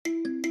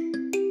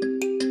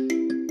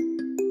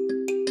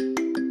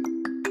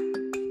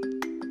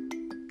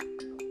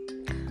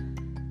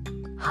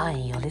Hi,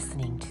 you're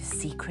listening to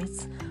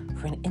Secrets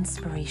for an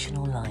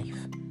Inspirational Life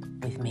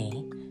with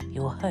me,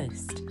 your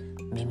host,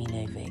 Mimi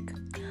Novick.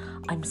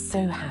 I'm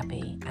so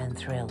happy and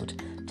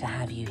thrilled to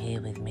have you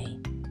here with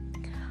me.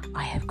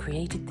 I have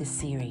created this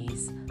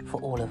series for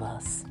all of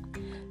us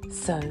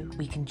so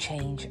we can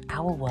change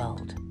our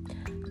world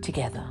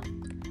together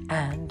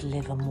and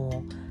live a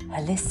more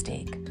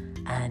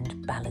holistic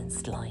and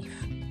balanced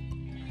life.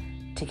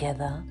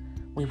 Together,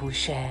 we will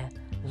share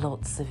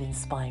lots of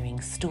inspiring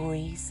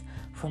stories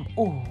from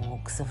all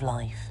walks of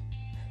life,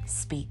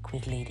 speak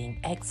with leading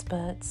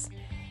experts,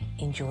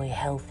 enjoy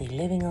healthy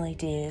living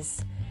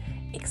ideas,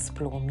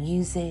 explore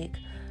music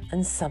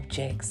and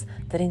subjects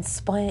that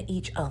inspire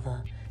each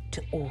other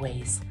to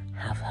always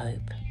have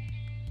hope.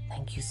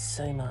 Thank you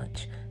so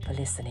much for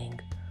listening.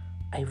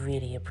 I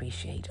really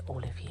appreciate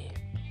all of you.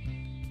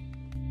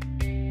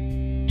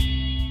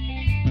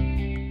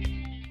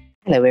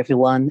 Hello,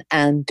 everyone,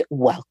 and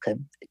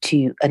welcome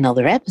to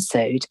another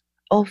episode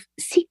of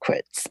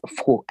Secrets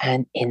for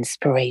an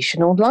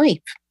Inspirational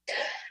Life.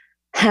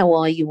 How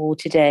are you all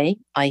today?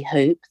 I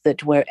hope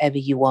that wherever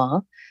you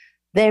are,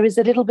 there is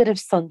a little bit of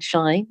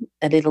sunshine,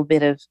 a little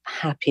bit of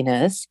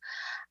happiness,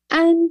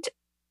 and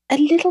a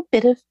little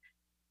bit of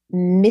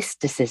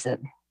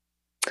mysticism.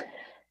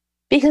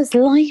 Because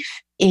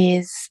life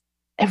is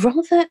a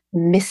rather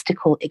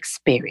mystical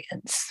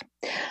experience.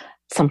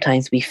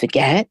 Sometimes we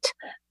forget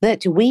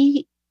that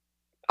we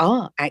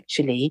are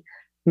actually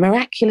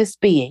miraculous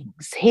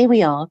beings. Here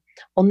we are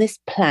on this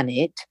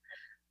planet.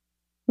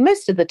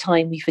 Most of the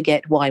time we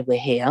forget why we're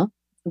here,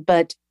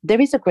 but there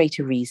is a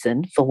greater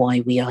reason for why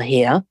we are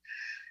here.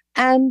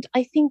 And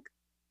I think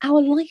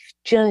our life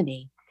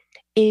journey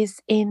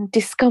is in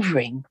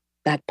discovering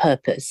that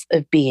purpose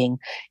of being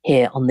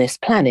here on this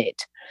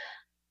planet.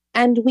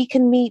 And we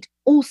can meet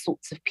all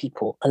sorts of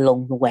people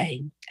along the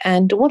way.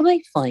 And what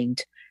I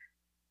find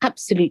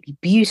absolutely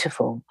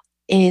beautiful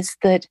is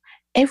that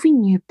every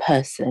new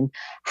person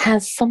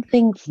has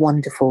something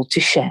wonderful to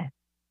share.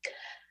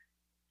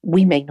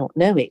 We may not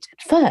know it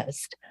at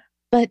first,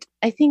 but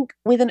I think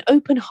with an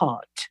open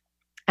heart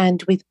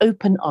and with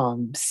open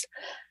arms,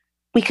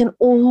 we can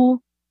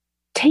all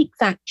take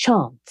that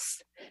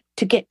chance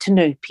to get to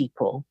know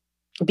people,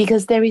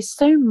 because there is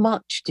so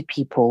much to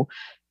people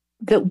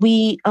that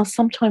we are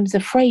sometimes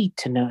afraid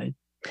to know.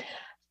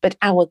 But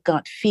our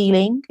gut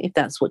feeling, if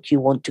that's what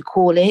you want to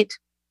call it,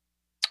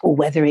 or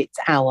whether it's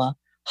our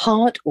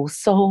heart or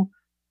soul,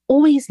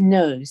 always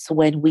knows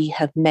when we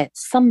have met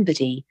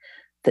somebody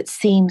that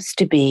seems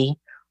to be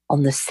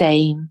on the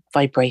same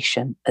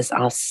vibration as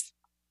us.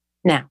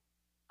 Now,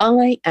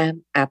 I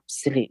am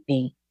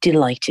absolutely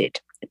delighted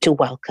to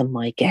welcome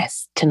my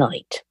guest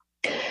tonight,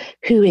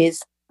 who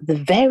is the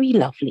very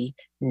lovely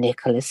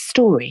Nicholas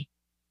Story.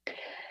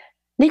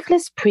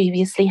 Nicholas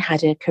previously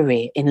had a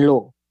career in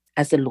law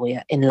as a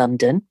lawyer in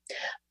London,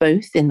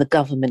 both in the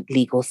government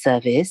legal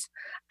service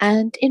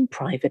and in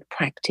private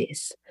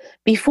practice,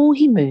 before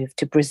he moved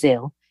to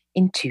Brazil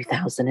in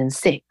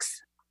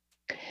 2006.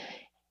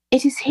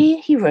 It is here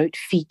he wrote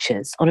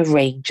features on a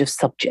range of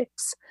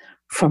subjects,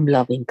 from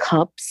Loving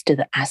Cups to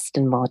the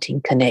Aston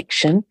Martin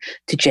Connection,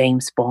 to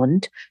James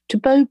Bond, to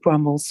Beau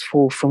Brummell's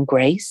Fall from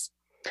Grace,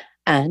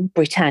 and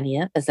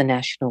Britannia as a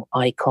national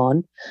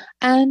icon,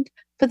 and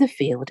For the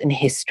Field and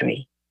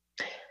History.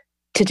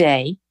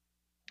 Today,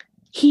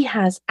 he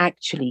has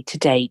actually to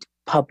date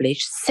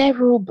published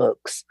several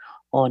books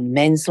on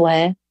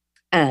menswear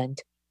and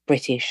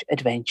British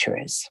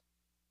adventurers.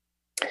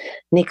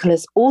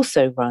 Nicholas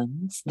also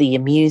runs the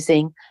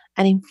amusing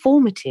and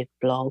informative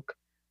blog,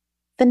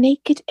 The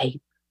Naked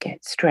Ape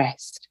Gets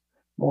Dressed.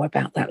 More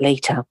about that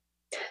later.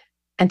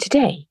 And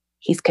today,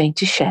 he's going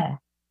to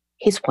share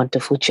his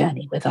wonderful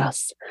journey with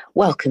us.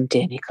 Welcome,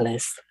 dear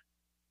Nicholas.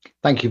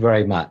 Thank you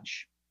very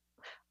much.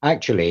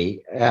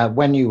 Actually,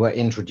 when you were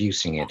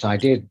introducing it, I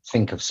did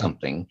think of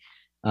something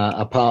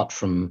apart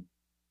from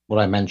what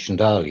I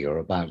mentioned earlier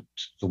about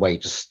the way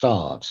to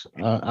start.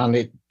 And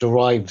it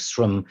derives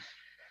from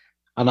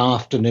an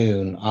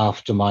afternoon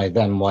after my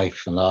then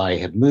wife and I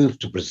had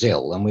moved to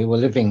Brazil, and we were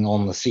living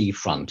on the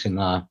seafront in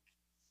I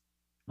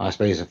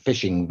suppose, a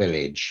fishing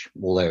village,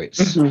 although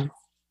it's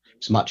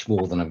much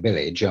more than a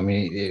village. I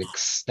mean, it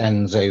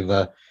extends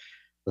over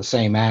the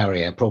same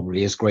area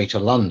probably as Greater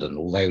London,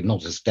 although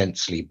not as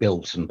densely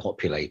built and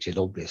populated,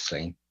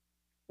 obviously.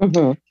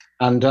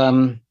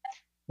 And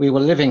we were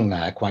living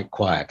there quite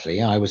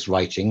quietly. I was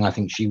writing. I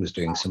think she was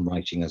doing some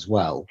writing as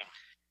well.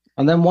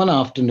 And then one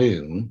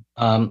afternoon,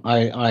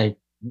 I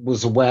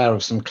was aware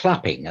of some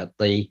clapping at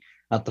the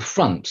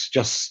front,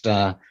 just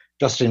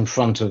in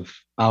front of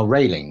our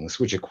railings,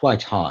 which are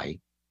quite high.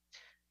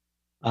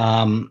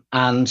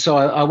 And so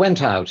I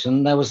went out,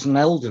 and there was an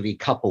elderly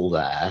couple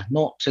there,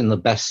 not in the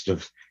best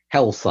of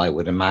health, I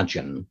would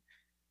imagine.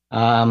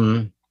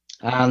 And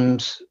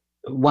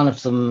one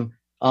of them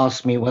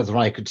asked me whether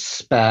I could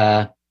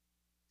spare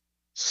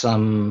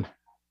some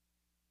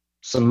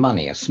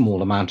money, a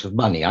small amount of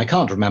money. I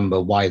can't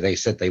remember why they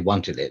said they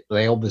wanted it, but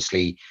they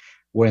obviously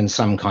were in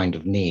some kind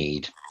of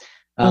need.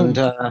 And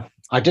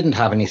I didn't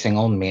have anything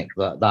on me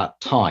at that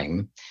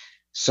time.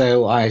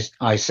 So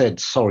I said,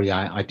 sorry,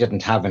 I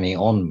didn't have any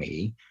on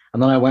me.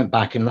 And then I went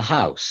back in the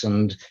house,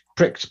 and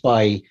pricked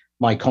by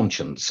my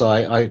conscience,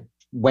 I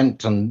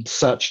went and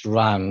searched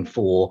around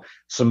for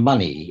some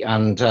money,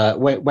 and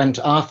went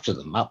after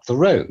them up the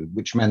road,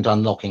 which meant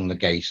unlocking the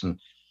gate and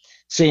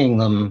seeing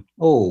them,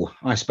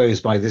 I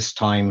suppose by this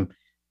time,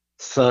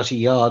 30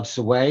 yards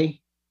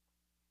away,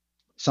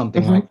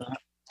 something like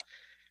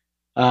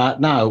that.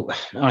 Now,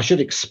 I should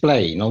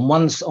explain,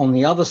 on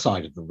the other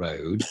side of the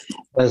road,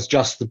 there's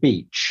just the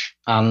beach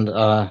and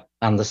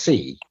the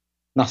sea.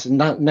 Nothing,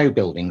 no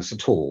buildings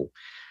at all.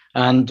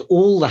 And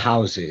all the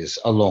houses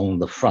along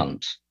the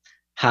front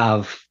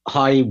have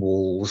high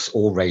walls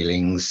or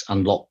railings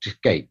and locked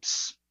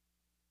gates.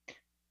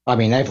 I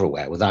mean,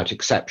 everywhere, without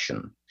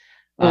exception.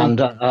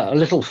 And a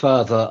little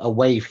further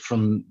away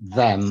from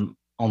them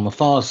on the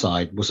far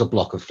side was a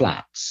block of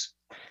flats,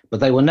 but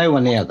they were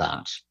nowhere near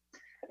that.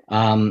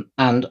 And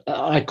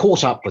I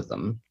caught up with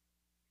them,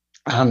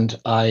 and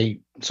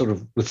I sort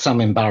of, with some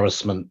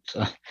embarrassment,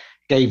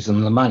 gave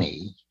them the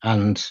money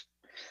and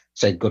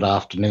said good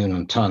afternoon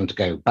and turned to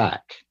go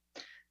back.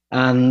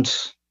 And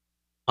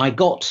I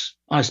got,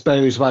 I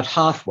suppose, about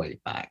halfway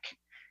back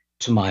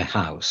to my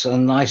house,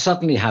 and I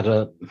suddenly had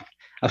a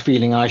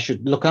feeling I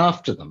should look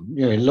after them,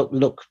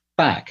 look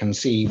back and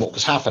see what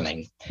was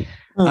happening.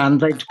 And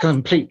they'd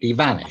completely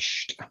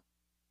vanished.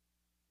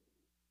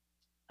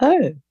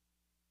 Oh.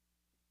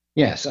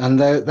 Yes, and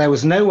there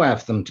was nowhere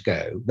for them to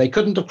go. They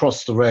couldn't have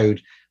crossed the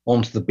road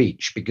onto the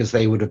beach because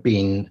they would have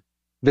been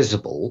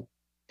visible.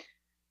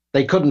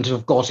 They couldn't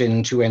have got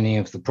into any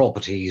of the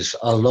properties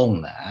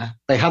along there.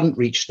 They hadn't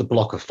reached the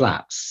block of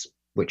flats,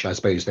 which I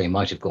suppose they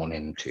might have gone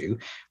into.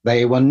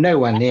 They were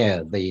nowhere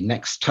near the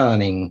next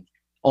turning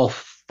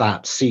off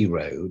that sea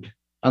road,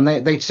 and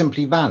they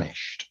simply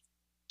vanished.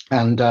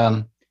 And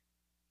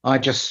I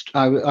just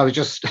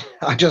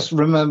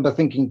remember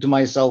thinking to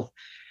myself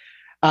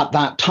at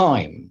that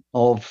time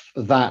of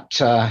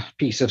that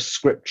piece of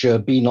scripture,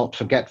 "Be not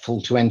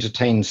forgetful to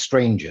entertain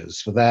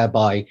strangers, for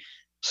thereby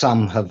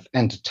some have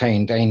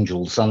entertained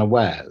angels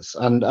unawares."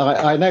 And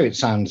I know it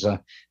sounds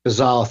a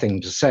bizarre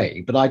thing to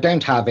say, but I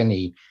don't have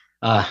any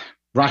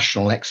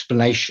rational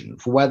explanation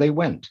for where they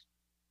went.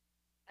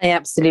 I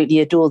absolutely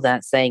adore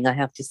that saying, I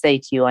have to say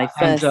to you.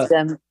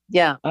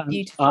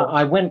 Beautiful.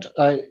 I went,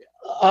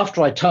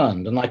 after I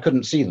turned and I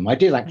couldn't see them, I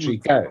did actually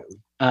go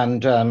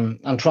and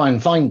try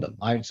and find them.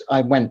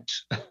 I went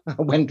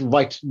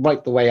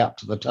right the way up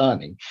to the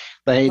turning.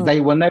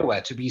 They were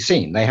nowhere to be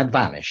seen. They had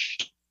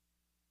vanished.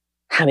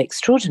 How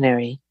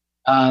extraordinary.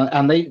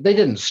 And they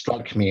didn't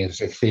strike me as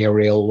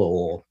ethereal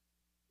or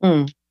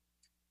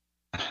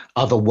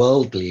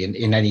otherworldly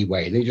in any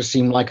way. They just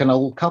seemed like an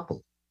old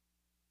couple.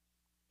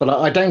 But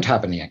I don't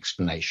have any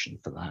explanation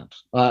for that.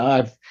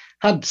 I've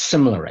had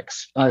similar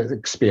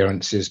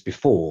experiences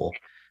before,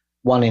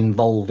 one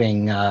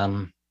involving a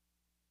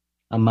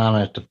man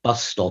at a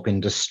bus stop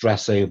in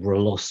distress over a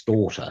lost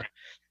daughter.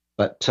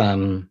 But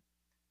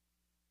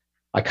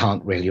I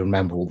can't really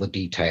remember all the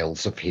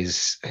details of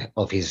his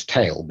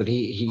tale, but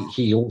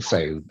he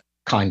also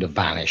kind of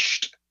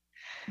vanished.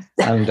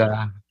 And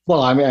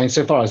well, I mean,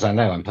 so far as I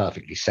know, I'm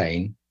perfectly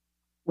sane.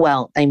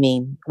 Well, I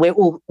mean,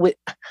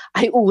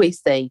 I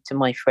always say to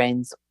my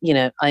friends,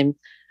 I'm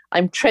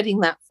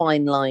treading that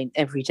fine line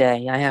every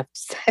day, I have to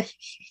say.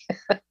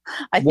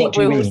 I think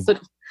we're all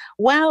sort of,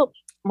 well,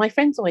 my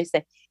friends always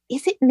say,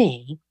 is it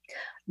me?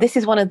 This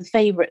is one of the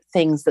favorite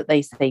things that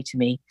they say to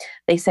me.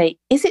 They say,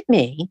 is it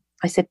me?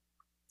 I said,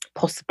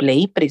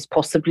 possibly, but it's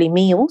possibly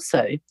me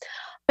also.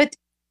 But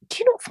do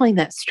you not find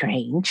that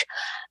strange?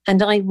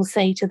 And I will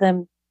say to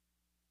them,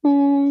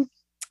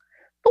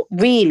 not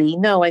really.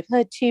 No, I've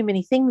heard too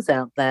many things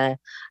out there.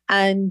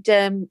 And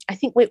I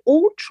think we're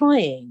all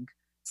trying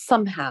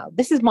somehow.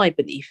 This is my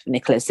belief,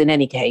 Nicholas, in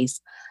any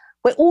case.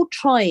 We're all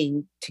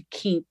trying to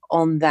keep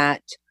on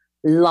that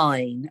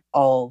line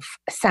of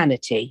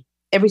sanity.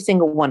 Every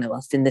single one of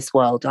us in this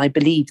world, I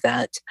believe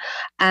that.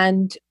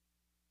 And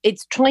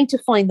it's trying to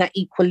find that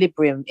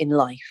equilibrium in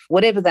life,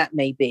 whatever that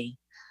may be,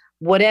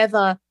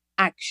 whatever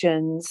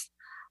actions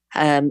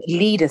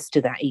lead us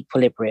to that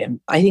equilibrium.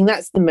 I think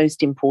that's the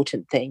most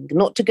important thing,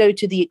 not to go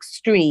to the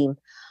extreme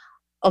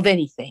of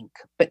anything,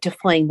 but to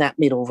find that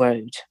middle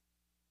road.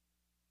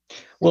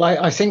 Well,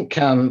 I think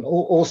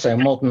also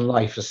modern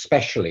life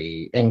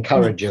especially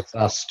encourages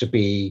us to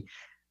be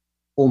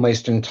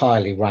almost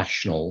entirely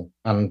rational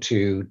and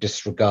to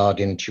disregard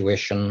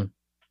intuition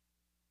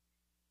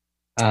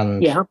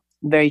and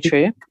very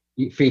true.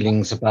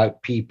 Feelings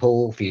about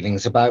people,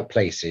 feelings about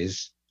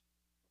places.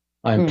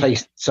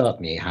 Places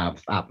certainly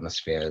have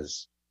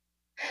atmospheres.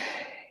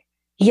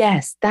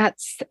 Yes,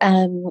 that's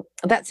an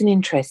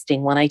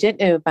interesting one. I don't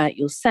know about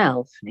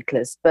yourself,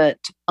 Nicholas, but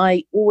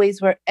I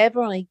always,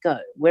 wherever I go,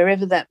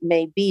 wherever that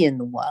may be in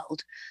the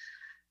world,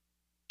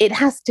 it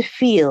has to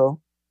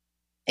feel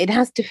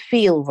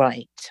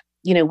right.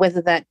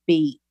 Whether that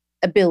be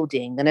a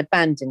building, an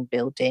abandoned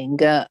building,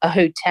 a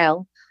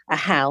hotel, a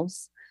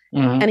house,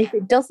 and if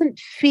it doesn't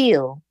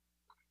feel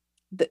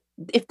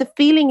if the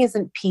feeling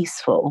isn't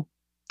peaceful,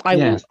 I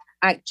will Yes.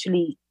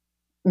 actually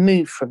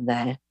move from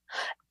there,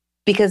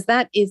 because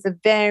that is a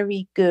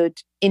very good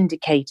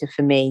indicator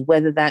for me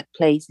whether that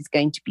place is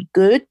going to be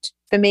good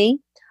for me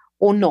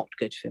or not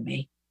good for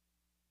me.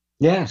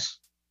 Yes.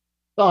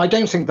 Well, I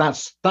don't think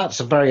that's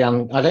a very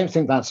I don't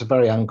think that's a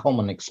very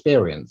uncommon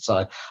experience.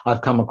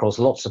 I've come across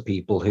lots of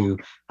people who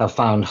have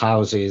found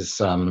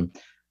houses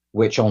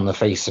which, on the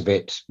face of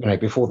it,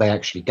 before they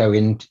actually go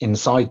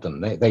inside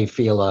them, they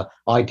feel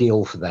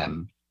ideal for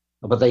them,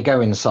 but they go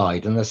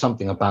inside and there's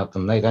something about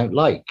them they don't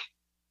like.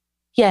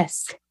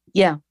 Yes,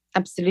 yeah,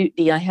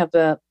 absolutely. I have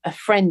a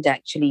friend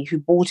actually who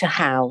bought a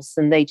house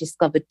and they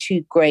discovered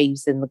 2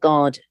 graves in the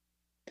garden.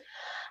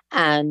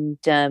 And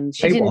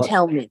she didn't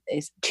tell me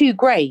this. 2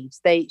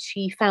 graves.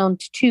 She found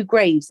 2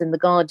 graves in the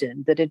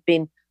garden that had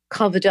been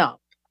covered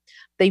up.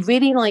 They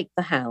really liked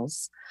the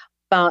house,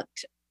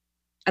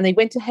 and they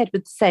went ahead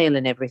with the sale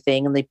and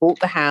everything, and they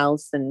bought the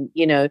house and,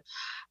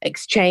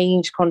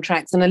 exchanged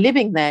contracts and are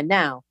living there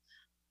now.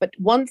 But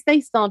once they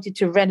started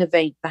to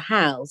renovate the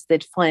house,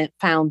 they'd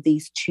found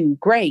these 2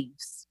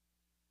 graves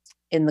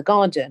in the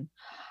garden.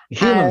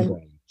 Human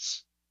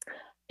graves.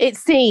 It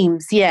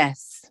seems,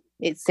 yes,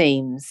 it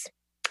seems.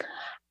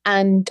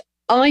 And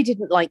I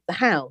didn't like the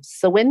house.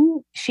 So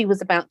when she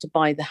was about to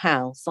buy the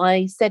house,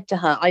 I said to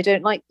her, I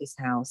don't like this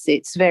house.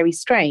 It's very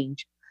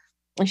strange.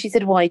 And she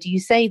said, why do you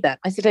say that?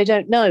 I said, I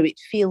don't know. It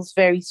feels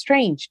very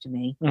strange to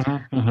me.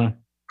 Mm-hmm,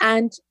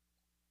 mm-hmm.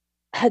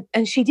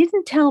 And she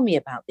didn't tell me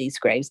about these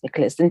graves,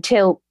 Nicholas,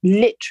 until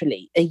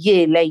literally a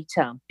year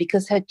later,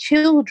 because her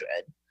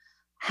children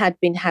had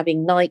been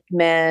having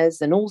nightmares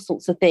and all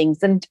sorts of things.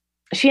 And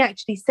she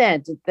actually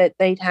said that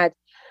they'd had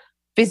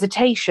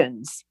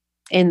visitations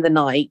in the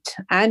night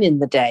and in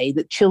the day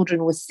that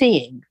children were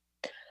seeing.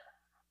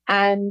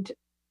 And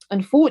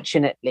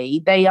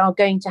unfortunately, they are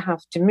going to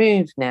have to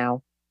move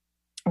now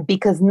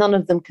because none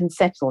of them can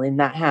settle in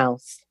that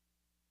house.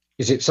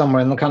 Is it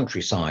somewhere in the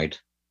countryside?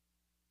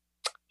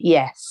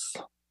 Yes.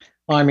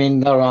 I mean,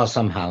 there are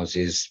some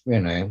houses,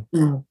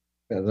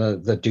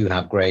 that do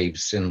have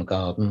graves in the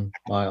garden.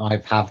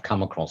 I have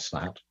come across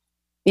that.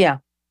 Yeah.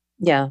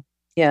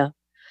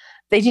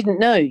 They didn't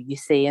know, you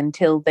see,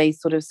 until they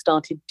sort of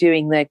started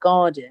doing their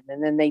garden,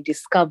 and then they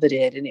discovered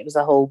it, and it was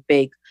a whole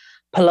big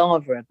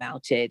palaver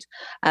about it.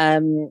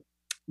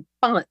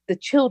 But the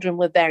children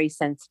were very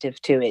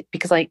sensitive to it,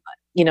 because I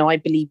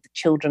believe the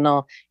children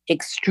are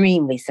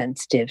extremely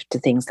sensitive to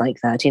things like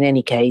that in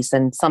any case.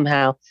 And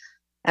somehow,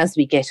 as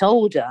we get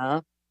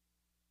older,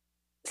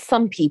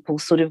 some people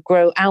sort of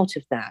grow out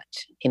of that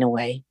in a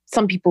way.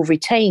 Some people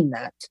retain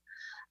that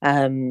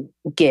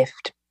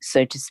gift,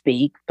 so to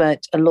speak,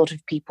 but a lot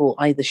of people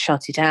either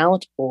shut it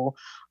out or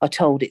are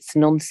told it's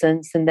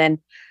nonsense. And then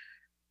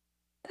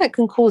that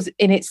can cause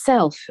in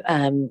itself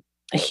a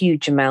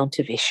huge amount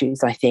of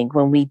issues, I think,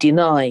 when we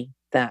deny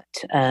that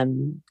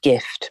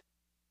gift.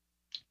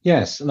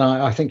 Yes,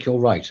 no, I think you're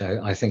right.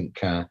 I think,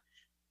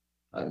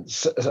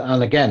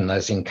 and again,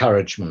 there's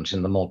encouragement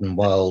in the modern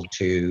world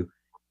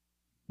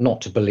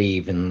not to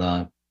believe in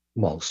the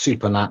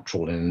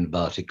supernatural in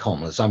inverted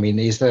commas. I mean,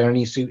 is there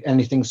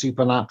anything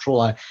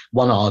supernatural?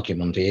 One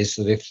argument is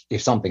that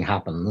if something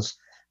happens,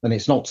 then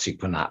it's not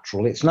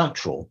supernatural, it's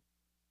natural.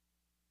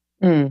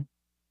 Mm.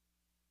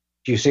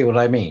 Do you see what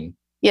I mean?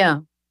 Yeah.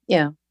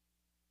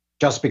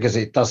 Just because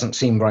it doesn't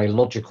seem very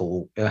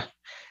logical,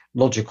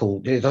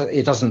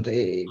 it doesn't.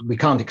 We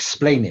can't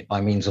explain it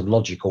by means of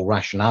logical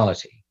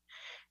rationality.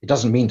 It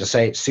doesn't mean to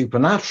say it's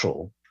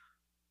supernatural.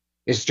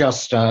 It's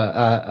just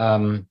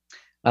an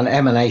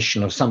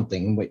emanation of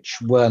something which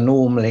we're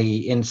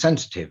normally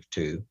insensible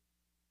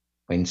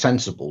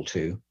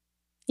to.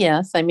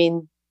 Yes, I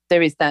mean,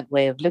 there is that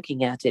way of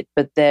looking at it,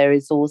 but there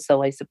is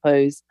also, I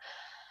suppose,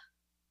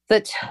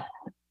 that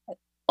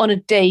on a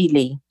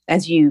daily,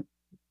 as you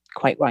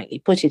quite rightly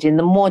put it, in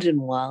the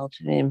modern world,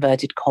 in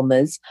inverted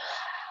commas,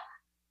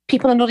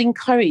 people are not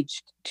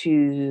encouraged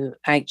to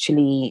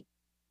actually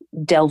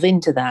delve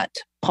into that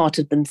part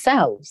of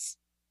themselves.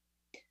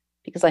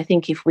 Because I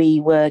think if we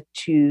were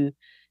to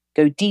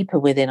go deeper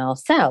within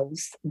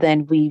ourselves,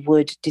 then we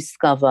would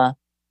discover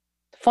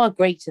far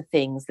greater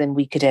things than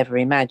we could ever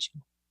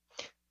imagine.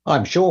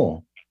 I'm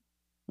sure.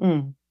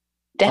 Definitely.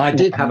 I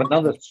did have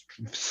another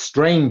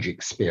strange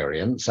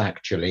experience,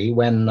 actually,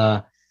 when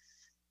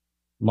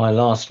my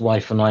last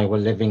wife and I were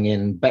living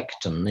in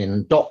Beckton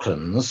in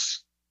Docklands.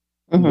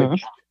 Mm-hmm.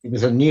 Which, it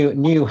was a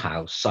new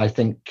house. I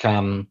think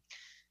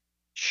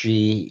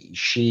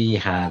she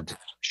had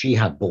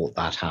bought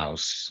that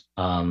house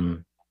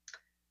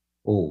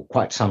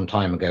quite some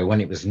time ago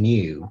when it was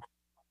new,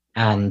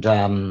 and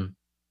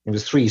it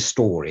was 3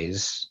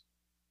 stories,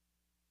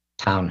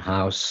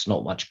 townhouse,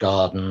 not much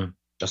garden,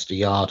 just a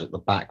yard at the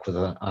back with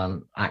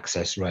an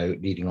access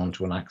road leading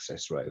onto an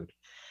access road.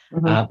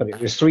 Mm-hmm. But it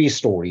was 3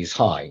 stories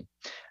high.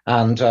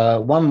 And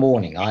one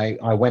morning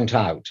I went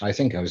out. I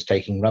think I was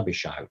taking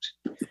rubbish out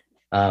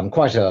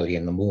quite early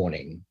in the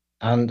morning.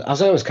 And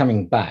as I was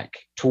coming back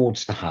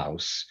towards the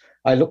house,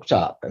 I looked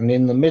up, and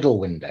in the middle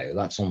window,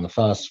 that's on the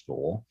first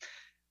floor,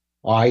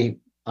 I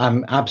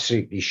I'm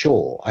absolutely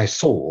sure I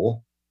saw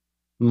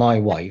my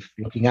wife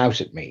looking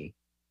out at me,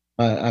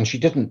 and she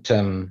didn't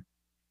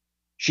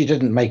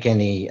make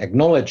any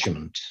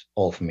acknowledgement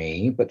of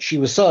me, but she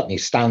was certainly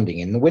standing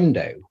in the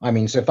window. I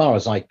mean, so far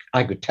as I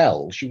could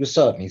tell, she was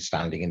certainly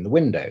standing in the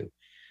window.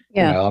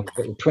 You Yeah. know, I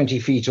was 20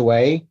 feet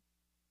away.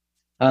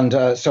 And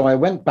so I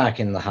went back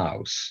in the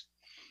house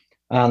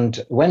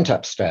and went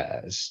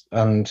upstairs,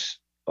 and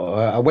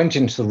I went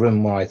into the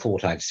room where I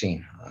thought I'd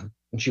seen her,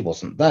 and she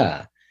wasn't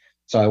there.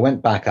 So I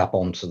went back up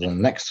onto the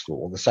next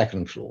floor, the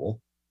second floor,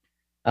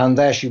 and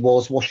there she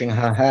was washing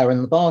her hair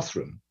in the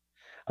bathroom.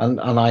 And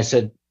I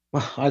said,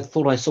 well, I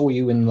thought I saw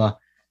you in the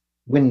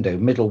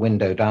middle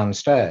window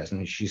downstairs.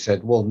 And she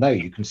said, well, no,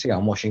 you can see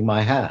I'm washing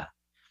my hair.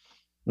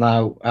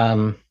 Now,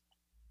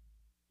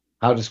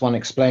 how does one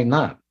explain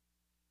that?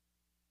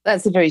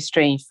 That's a very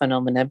strange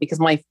phenomenon, because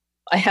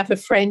I have a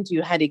friend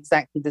who had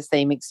exactly the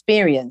same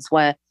experience,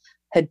 where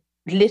her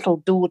little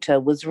daughter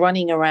was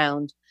running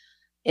around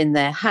in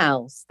their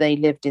house. They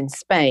lived in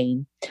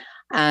Spain,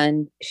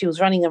 and she was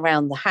running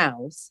around the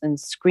house and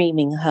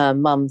screaming her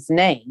mum's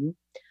name.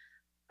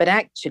 But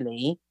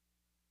actually,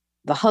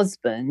 the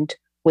husband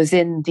was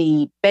in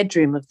the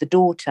bedroom of the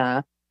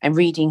daughter and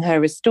reading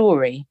her a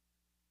story.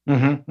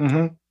 Mm-hmm,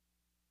 mm-hmm.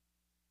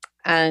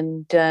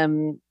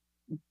 And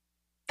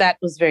that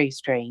was very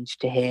strange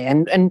to hear.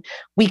 And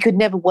we could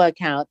never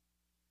work out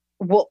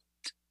what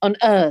on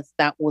earth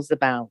that was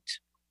about.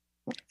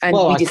 And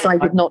we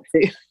decided not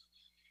to.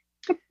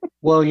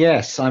 Well,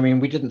 yes. I mean,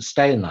 we didn't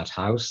stay in that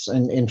house.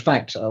 And in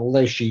fact,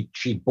 although she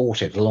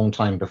bought it a long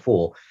time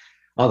before,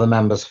 other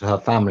members of her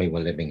family were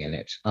living in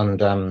it.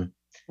 And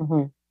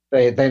Mm-hmm.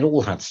 they'd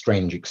all had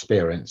strange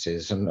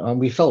experiences. And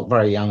we felt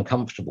very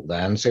uncomfortable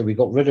there. And so we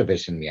got rid of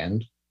it in the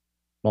end,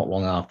 not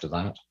long after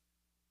that.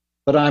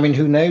 But I mean,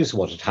 who knows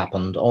what had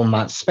happened in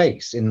that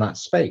space in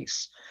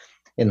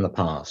the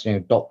past, you know,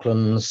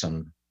 Docklands,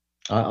 and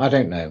I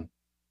don't know.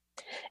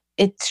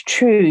 It's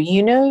true.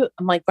 You know,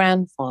 my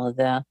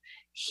grandfather,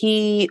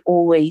 he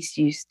always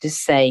used to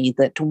say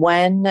that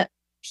when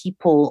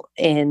people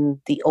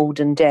in the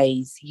olden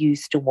days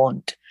used to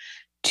want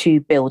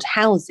to build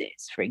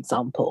houses, for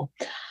example,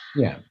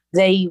 Yeah.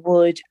 they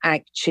would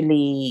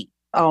actually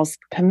ask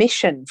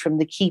permission from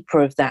the keeper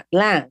of that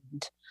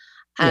land.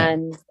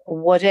 And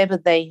whatever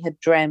they had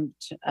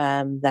dreamt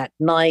that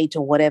night,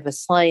 or whatever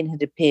sign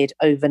had appeared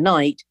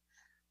overnight,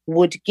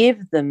 would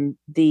give them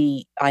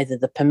either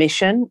the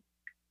permission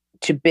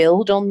to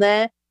build on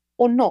there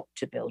or not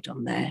to build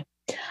on there.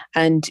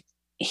 And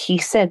he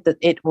said that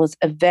it was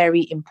a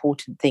very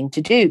important thing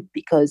to do,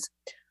 because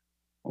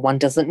one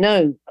doesn't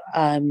know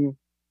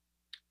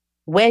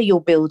where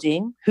you're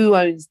building, who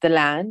owns the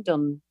land,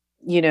 on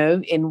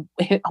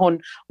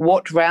on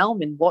what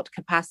realm, in what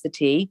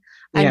capacity,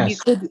 and you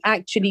could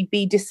actually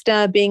be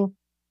disturbing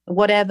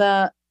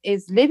whatever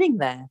is living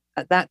there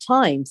at that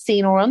time,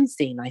 seen or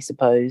unseen, I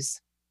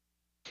suppose.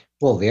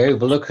 Well, the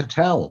Overlook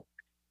Hotel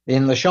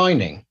in The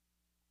Shining.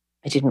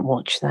 I didn't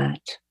watch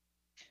that.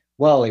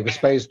 Well, it was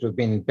supposed to have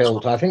been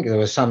built. I think there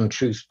was some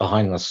truth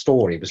behind the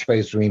story. It was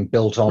supposed to have been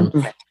built on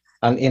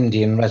an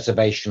Indian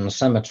reservation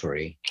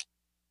cemetery.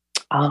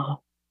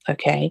 Oh,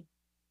 okay.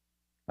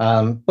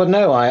 But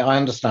no, I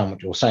understand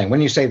what you're saying.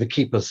 When you say the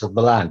keepers of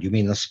the land, you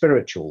mean the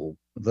spiritual.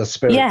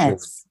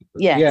 Yes.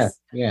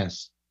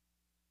 Yes.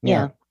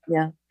 Yeah.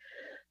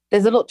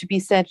 There's a lot to be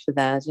said for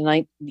that.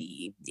 And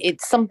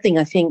it's something,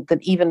 I think,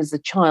 that even as a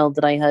child,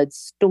 that I heard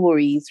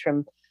stories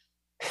from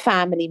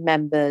family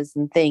members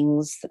and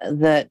things,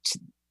 that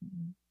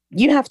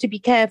you have to be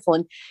careful,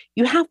 and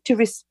you have to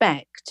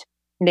respect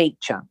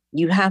nature.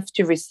 You have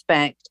to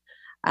respect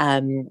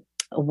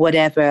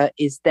whatever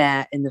is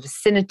there in the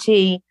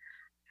vicinity,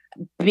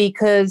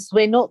 because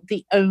we're not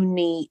the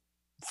only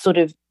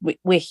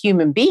we're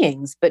human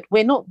beings, but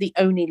we're not the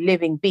only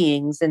living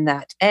beings in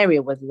that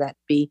area, whether that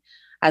be,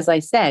 as I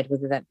said,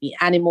 whether that be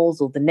animals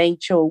or the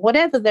nature or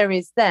whatever there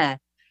is there.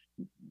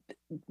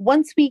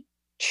 Once we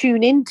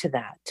tune into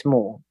that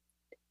more,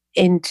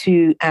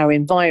 into our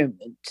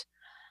environment,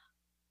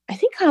 I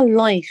think our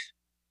life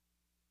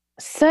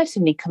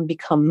certainly can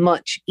become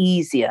much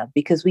easier,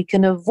 because we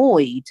can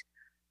avoid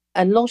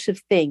a lot of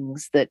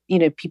things that,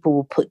 people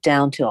will put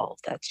down to, oh,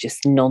 that's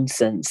just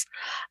nonsense,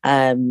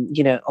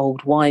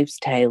 old wives'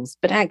 tales.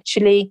 But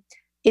actually,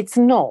 it's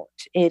not.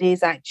 It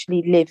is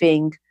actually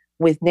living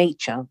with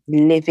nature,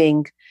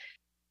 living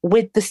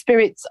with the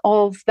spirits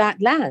of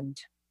that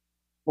land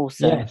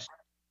also.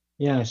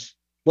 Yes.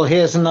 Well,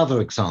 here's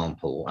another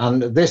example.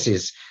 And this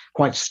is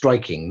quite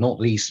striking, not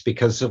least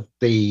because of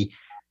the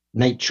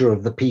nature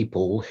of the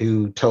people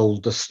who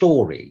told the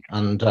story.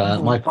 And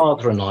my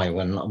father and I,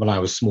 when I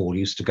was small,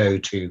 used to go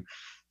to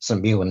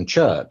St. Ewan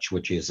Church,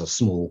 which is a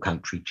small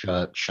country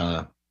church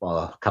a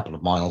couple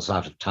of miles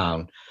out of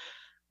town.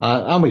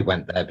 And we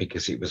went there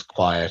because it was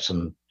quiet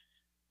and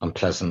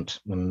pleasant.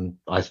 And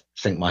I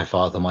think my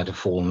father might have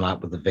fallen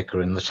out with the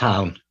vicar in the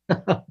town.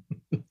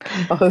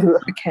 Oh,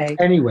 okay.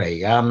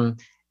 Anyway,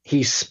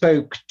 he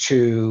spoke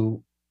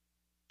to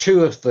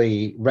two of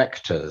the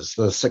rectors,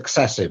 the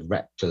successive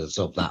rectors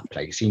of that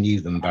place, he knew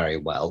them very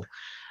well.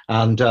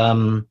 And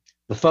the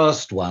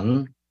first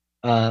one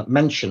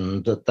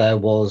mentioned that there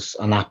was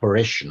an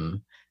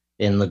apparition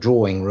in the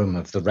drawing room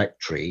of the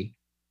rectory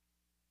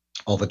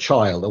of a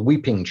child, a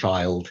weeping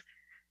child,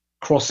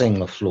 crossing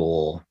the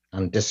floor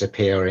and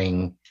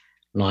disappearing.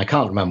 And I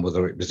can't remember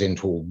whether it was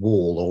into a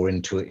wall or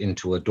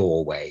into a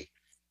doorway.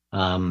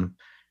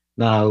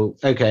 Now,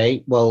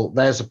 okay, well,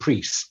 there's a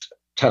priest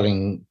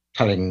telling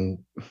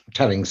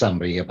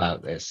somebody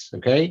about this.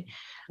 Okay,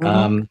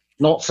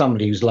 not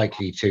somebody who's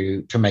likely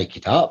to make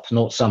it up,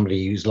 not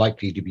somebody who's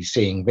likely to be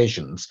seeing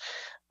visions,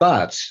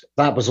 but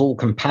that was all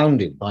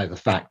compounded by the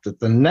fact that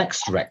the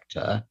next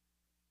rector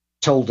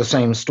told the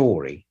same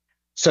story.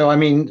 So, I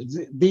mean,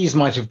 these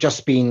might have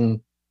just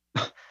been,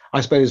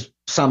 I suppose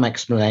some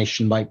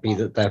explanation might be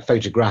that they're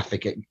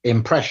photographic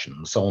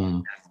impressions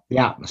on the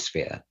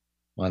atmosphere.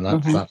 And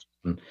that's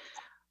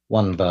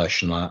one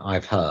version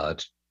I've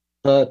heard.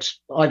 But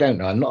I don't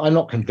know. I'm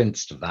not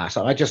convinced of that.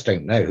 I just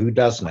don't know. Who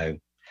does know?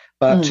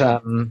 But,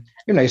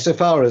 so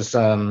far as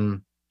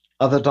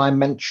other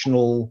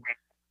dimensional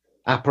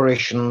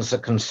apparitions are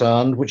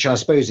concerned, which I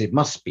suppose it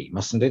must be,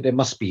 mustn't it? It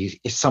must be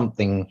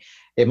something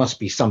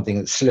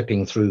that's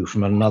slipping through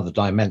from another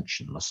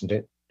dimension, mustn't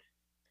it?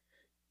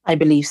 I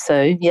believe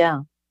so,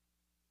 yeah.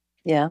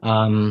 Yeah.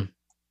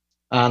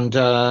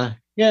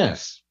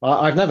 Yes,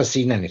 I've never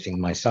seen anything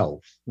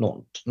myself,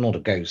 not a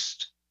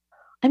ghost.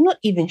 I'm not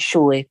even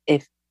sure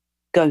if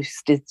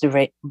ghost is the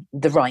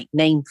right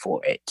name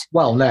for it.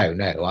 Well, no.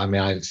 I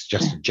mean, it's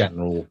just a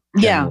general.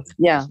 Yeah.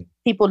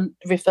 People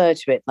refer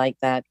to it like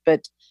that,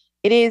 but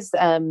it is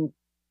a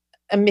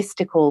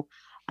mystical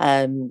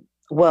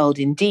world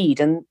indeed,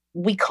 and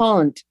we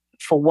can't,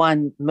 for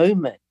one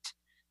moment,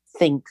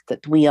 think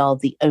that we are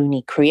the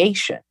only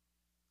creation.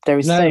 There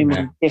are so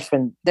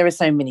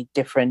many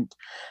different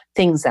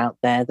things out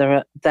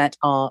there that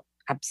are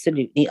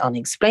absolutely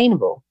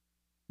unexplainable.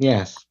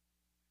 Yes.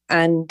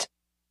 And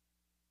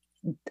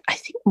I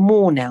think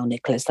more now,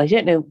 Nicholas, I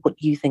don't know what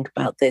you think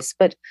about this,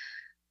 but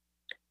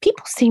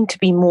people seem to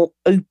be more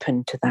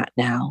open to that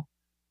now,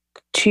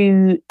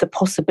 to the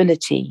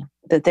possibility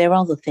that there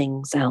are other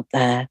things out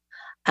there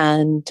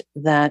and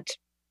that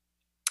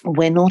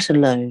we're not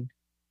alone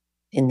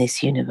in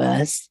this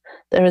universe.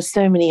 There are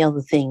so many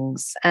other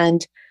things.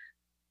 And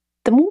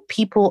the more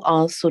people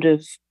are sort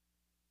of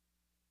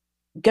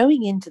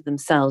going into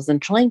themselves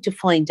and trying to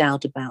find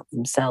out about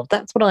themselves,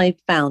 that's what I've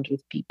found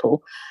with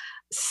people.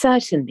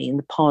 Certainly in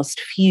the past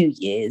few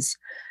years,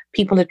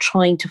 people are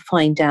trying to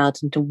find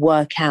out and to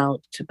work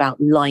out about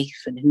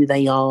life and who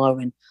they are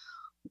and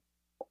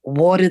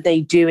what are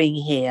they doing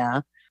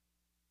here.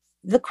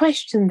 The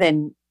question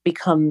then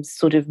becomes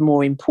sort of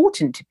more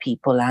important to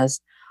people as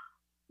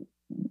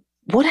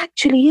what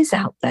actually is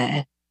out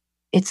there.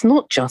 It's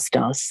not just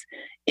us.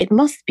 It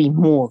must be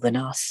more than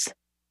us.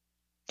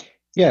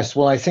 Yes,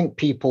 well, I think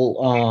people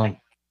are,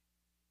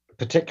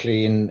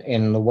 particularly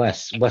in the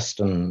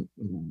Western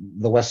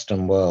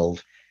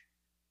world,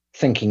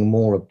 thinking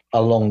more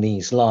along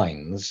these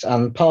lines,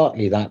 and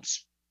partly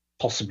that's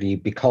possibly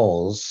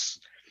because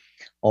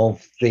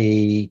of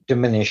the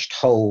diminished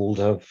hold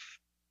of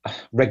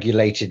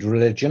regulated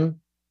religion.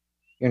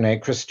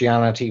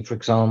 Christianity, for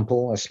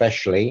example,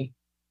 especially,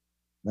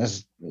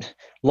 has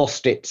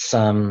lost its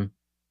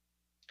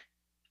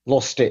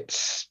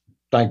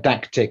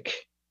didactic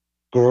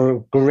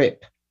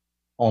grip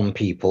on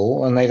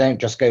people, and they don't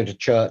just go to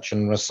church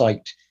and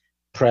recite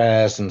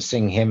prayers and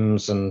sing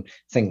hymns and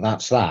think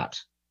that's that,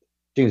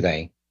 do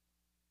they?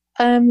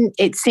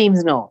 It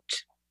seems not.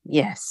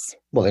 Yes.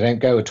 Well, they don't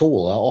go at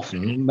all.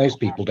 Often, most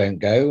people don't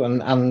go,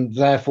 and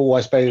therefore,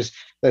 I suppose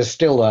there's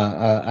still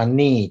a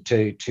need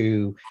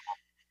to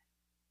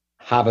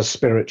have a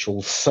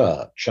spiritual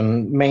search,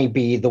 and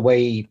maybe the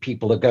way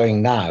people are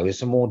going now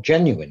is a more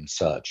genuine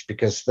search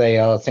because they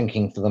are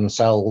thinking for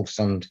themselves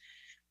and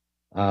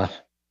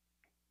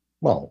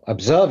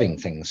observing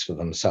things for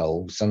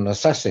themselves and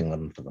assessing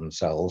them for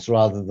themselves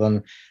rather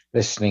than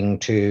listening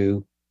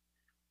to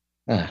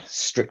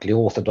strictly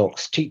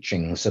orthodox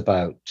teachings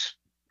about,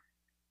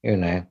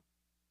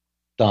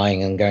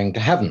 dying and going to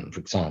heaven, for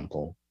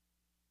example.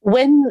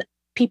 When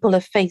people are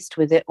faced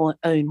with their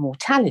own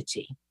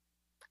mortality,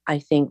 I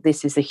think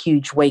this is a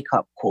huge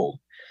wake-up call.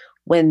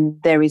 When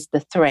there is the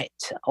threat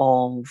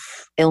of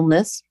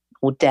illness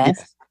or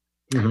death,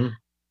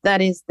 that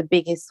is the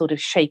biggest sort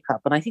of shake-up.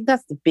 And I think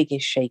that's the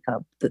biggest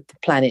shake-up that the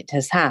planet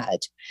has had,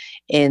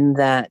 in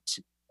that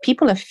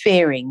people are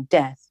fearing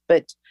death.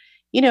 But,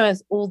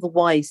 as all the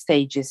wise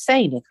sages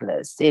say,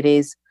 Nicholas, it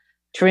is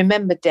to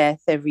remember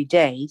death every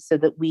day so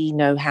that we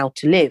know how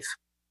to live.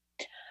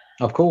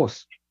 Of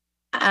course.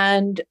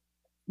 And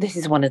this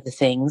is one of the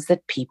things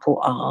that people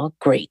are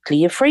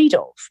greatly afraid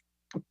of.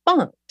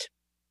 But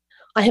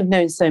I have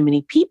known so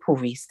many people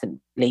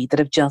recently that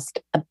have just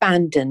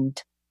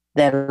abandoned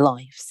their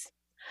lives.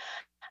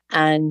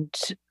 And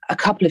a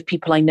couple of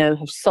people I know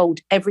have sold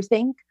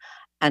everything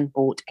and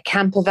bought a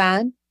camper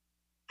van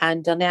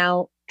and are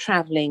now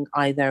traveling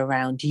either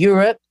around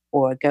Europe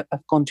or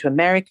have gone to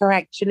America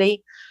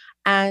actually,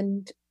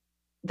 and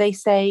they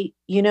say,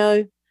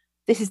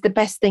 this is the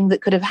best thing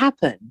that could have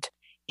happened.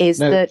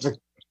 The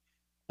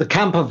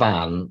camper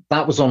van,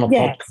 that was on a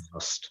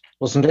podcast,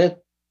 wasn't it?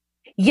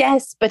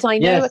 Yes, but I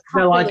know a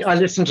couple. No, I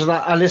listened to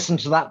that. I listened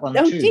to that one too.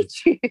 Oh, did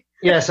you?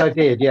 Yes, I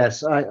did.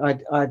 Yes,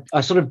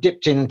 I sort of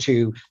dipped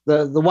into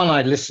the one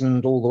I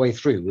listened all the way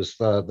through was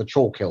the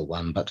Chalk Hill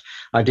one, but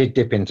I did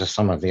dip into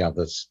some of the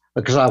others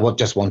because I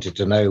just wanted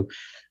to know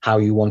how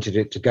you wanted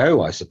it to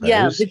go, I suppose.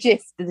 Yeah,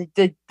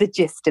 the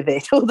gist of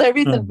it. Well, there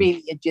isn't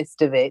really a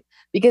gist of it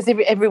because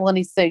everyone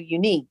is so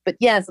unique. But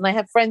yes, and I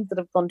have friends that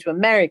have gone to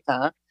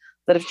America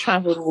that have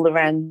travelled all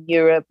around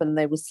Europe and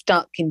they were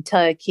stuck in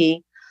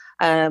Turkey.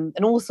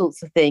 And all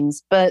sorts of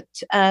things. But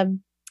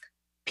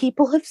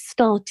people have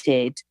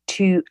started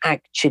to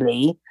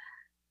actually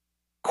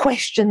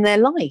question their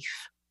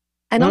life.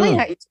 And I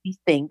actually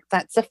think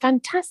that's a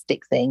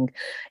fantastic thing.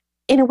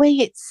 In a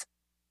way,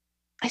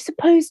 I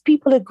suppose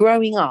people are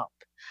growing up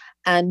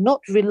and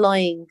not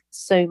relying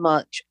so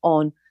much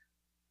on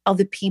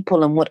other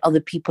people and what other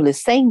people are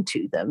saying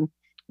to them,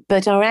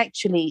 but are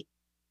actually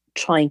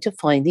trying to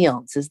find the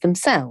answers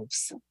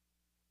themselves.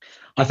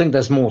 I think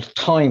there's more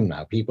time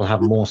now. People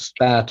have more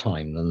spare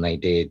time than they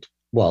did,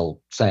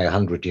 well, say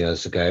 100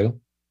 years ago.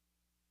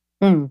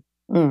 They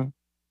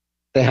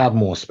have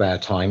more spare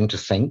time to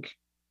think.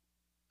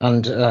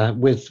 And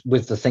with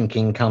the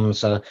thinking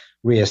comes a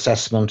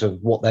reassessment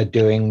of what they're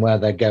doing, where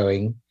they're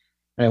going,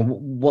 and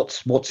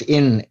what's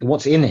in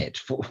it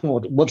for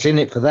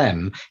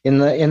them in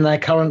their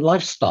current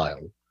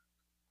lifestyle.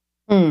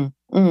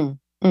 Well,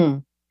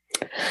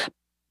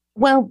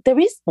 there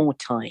is more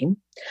time.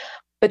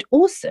 But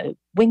also,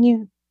 when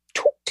you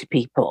talk to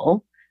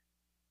people,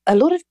 a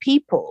lot of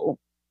people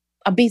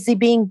are busy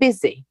being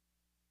busy.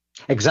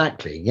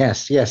 Exactly.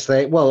 Yes.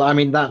 Well, I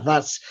mean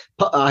that's.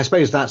 I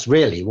suppose that's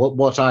really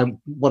what I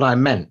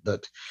meant.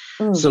 That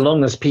so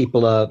long as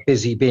people are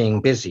busy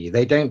being busy,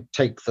 they don't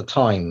use the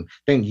time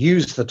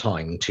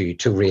to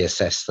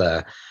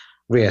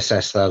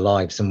reassess their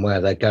lives and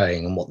where they're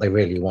going and what they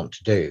really want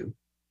to do,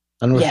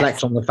 and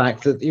reflect on the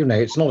fact that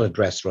it's not a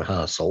dress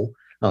rehearsal.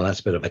 Oh,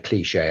 that's a bit of a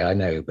cliche, I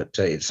know, but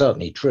it's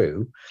certainly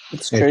true.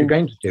 It's true. If you're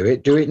going to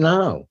do it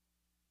now.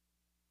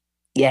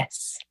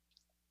 Yes.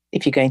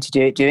 If you're going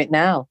to do it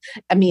now.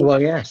 I mean, well,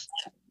 yes.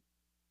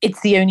 It's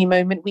the only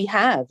moment we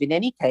have in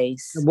any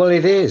case. Well,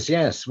 it is,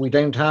 yes. We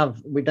have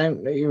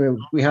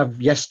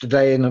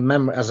yesterday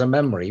as a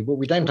memory, but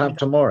we don't have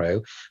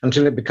tomorrow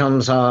until it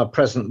becomes our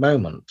present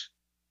moment.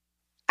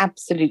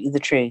 Absolutely the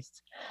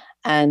truth.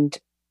 And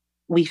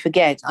we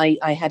forget.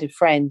 I had a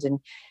friend and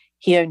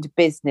he owned a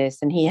business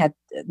and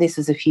this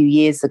was a few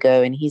years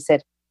ago, and he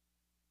said,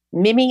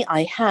 Mimi,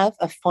 I have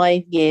a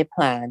 5-year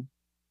plan.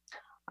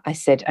 I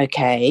said,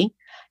 okay,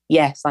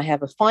 yes, I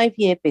have a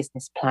 5-year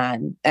business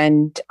plan.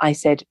 And I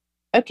said,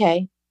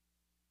 okay.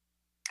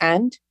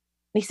 And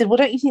he said, well,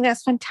 don't you think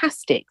that's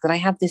fantastic that I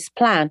have this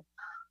plan?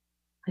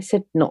 I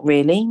said, not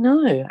really.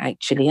 No,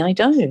 actually, I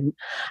don't.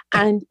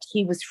 And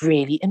he was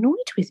really annoyed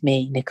with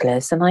me,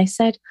 Nicholas. And I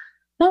said,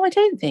 no, I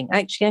don't think.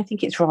 Actually, I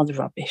think it's rather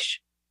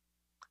rubbish.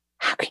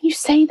 How can you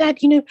say that?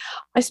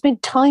 I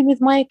spent time with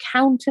my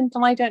accountant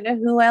and I don't know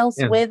who else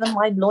with, and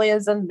my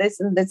lawyers and this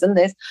and this and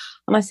this.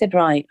 And I said,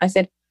 right. I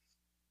said,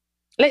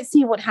 let's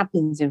see what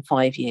happens in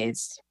 5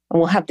 years and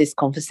we'll have this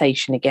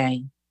conversation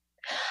again.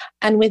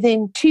 And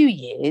within 2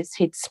 years,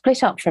 he'd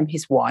split up from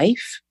his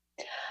wife.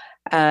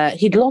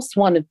 He'd lost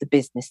one of the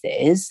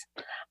businesses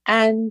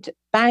and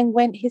bang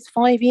went his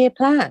 5-year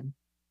plan.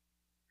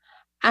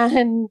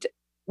 And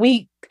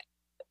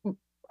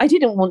I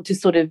didn't want to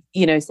sort of,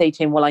 say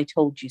to him, well, I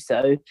told you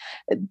so.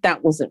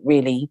 That wasn't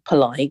really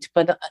polite,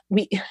 but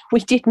we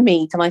did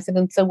meet. And I said,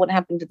 and so what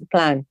happened to the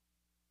plan?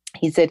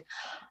 He said,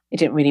 it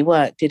didn't really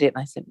work, did it?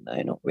 And I said,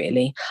 no, not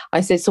really.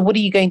 I said, so what are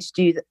you going to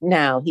do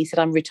now? He said,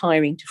 I'm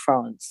retiring to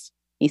France.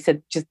 He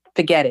said, just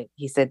forget it.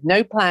 He said,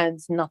 no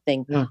plans,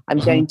 nothing. I'm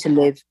going to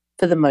live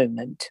for the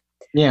moment.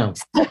 Yeah.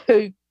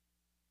 So,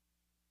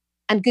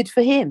 and good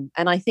for him.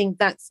 And I think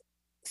that's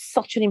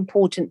such an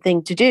important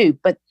thing to do.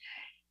 But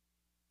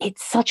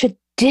it's such a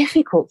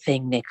difficult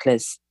thing,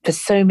 Nicholas, for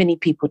so many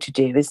people to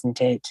do, isn't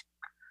it?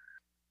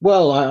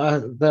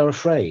 Well, they're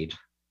afraid.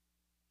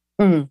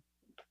 They're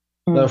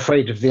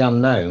afraid of the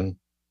unknown,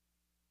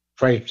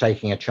 afraid of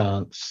taking a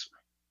chance,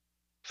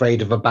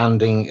 afraid of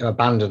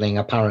abandoning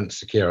apparent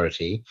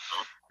security.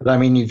 But I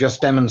mean, you've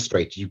just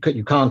demonstrated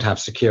you can't have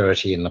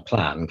security in the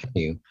plan, can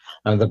you?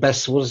 And the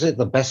best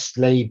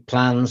laid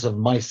plans of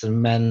mice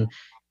and men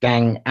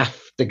gang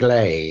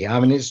afterglay. I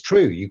mean, it's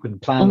true. You can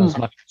plan as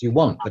much as you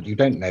want, but you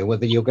don't know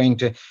whether you're going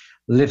to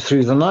live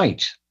through the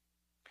night.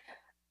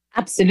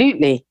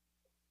 Absolutely.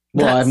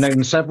 Well, I've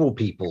known several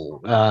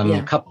people.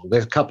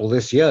 There's a couple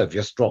this year have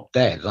just dropped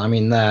dead. I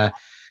mean,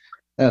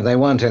 they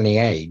weren't any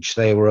age.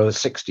 They were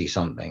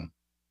 60-something.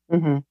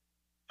 And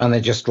they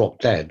just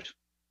dropped dead.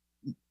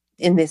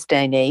 In this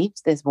day and age,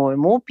 there's more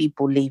and more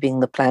people leaving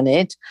the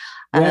planet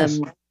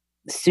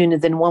sooner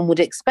than one would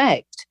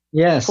expect.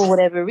 Yes. For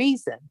whatever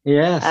reason.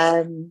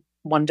 Yes.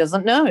 One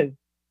doesn't know.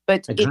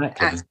 But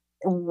Exactly.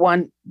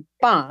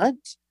 but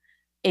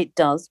it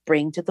does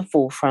bring to the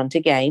forefront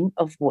again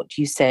of what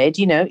you said.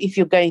 You know, if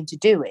you're going to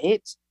do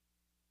it,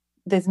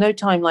 there's no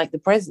time like the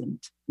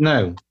present.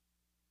 No.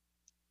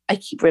 I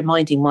keep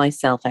reminding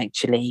myself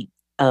actually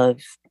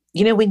of,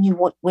 you know, when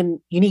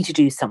you need to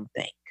do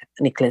something,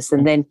 Nicholas,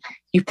 and then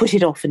you put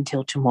it off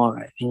until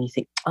tomorrow and you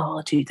think, oh,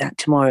 I'll do that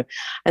tomorrow.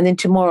 And then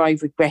tomorrow I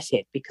regret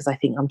it because I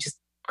think I'm just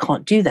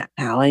can't do that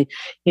now. I,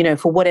 you know,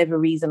 for whatever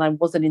reason, I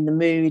wasn't in the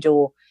mood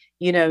or,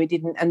 you know, it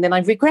didn't. And then I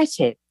regret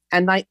it.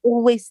 And I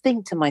always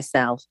think to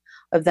myself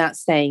of that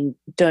saying,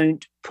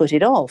 don't put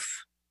it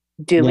off.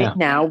 Do Yeah. it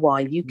now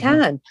while you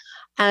can.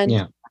 And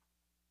Yeah.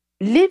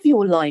 live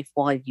your life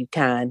while you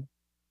can.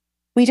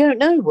 We don't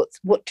know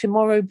what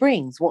tomorrow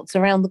brings, what's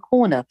around the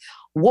corner,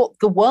 what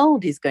the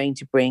world is going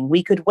to bring.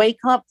 We could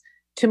wake up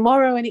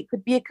tomorrow and it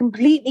could be a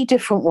completely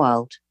different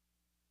world.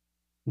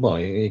 Well,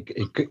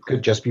 it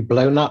could just be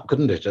blown up,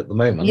 couldn't it, at the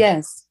moment?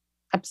 Yes,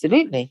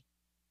 absolutely.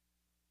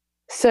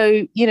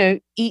 So, you know,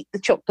 eat the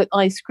chocolate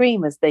ice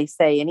cream, as they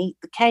say, and eat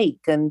the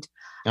cake and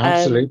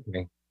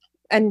Absolutely.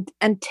 And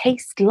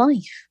taste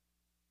life.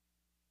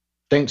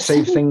 Don't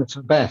save things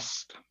for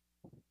best.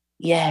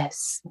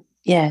 Yes,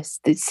 yes,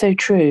 it's so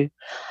true.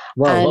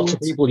 Well, lots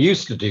of people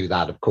used to do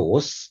that, of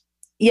course.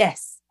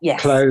 Yes,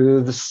 yes.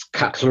 Clothes,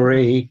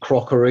 cutlery,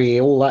 crockery,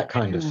 all that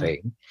kind of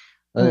thing.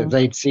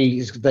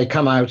 They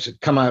come out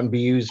and be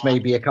used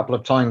maybe a couple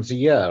of times a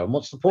year. And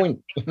what's the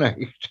point? You know,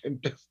 you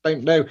just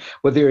don't know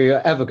whether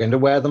you're ever going to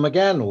wear them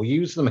again or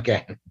use them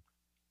again.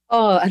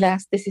 Oh,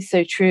 alas, this is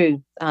so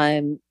true.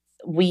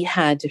 We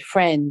had a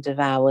friend of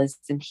ours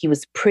and he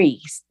was a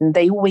priest, and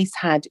they always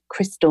had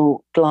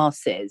crystal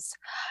glasses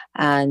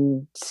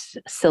and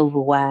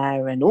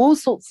silverware and all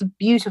sorts of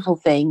beautiful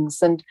things.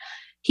 And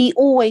he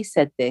always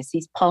said this,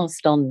 he's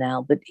passed on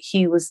now, but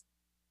he was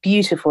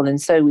beautiful,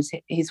 and so was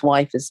his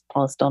wife, has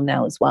passed on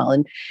now as well.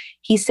 And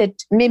he said,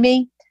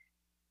 Mimi,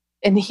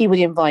 and he would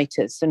invite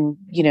us, and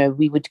you know,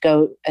 we would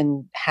go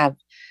and have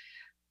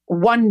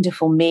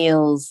wonderful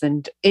meals,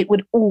 and it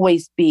would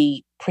always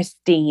be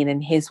pristine.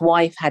 And his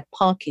wife had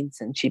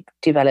Parkinson's, she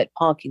developed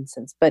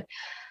Parkinson's, but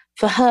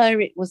for her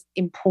it was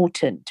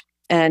important.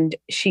 And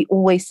she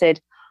always said,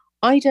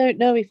 I don't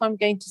know if I'm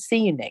going to see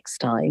you next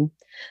time,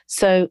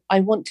 so I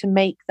want to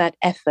make that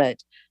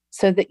effort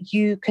so that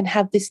you can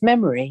have this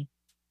memory.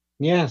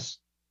 Yes.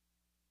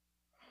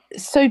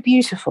 So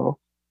beautiful.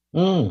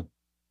 You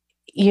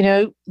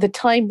know, the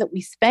time that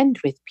we spend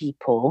with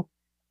people,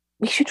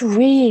 we should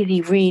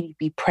really, really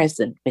be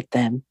present with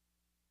them.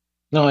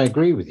 No, I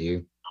agree with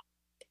you.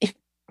 If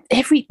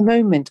every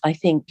moment, I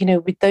think, you know,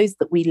 with those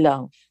that we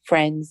love,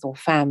 friends or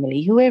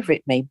family, whoever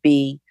it may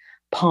be,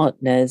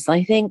 partners,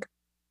 I think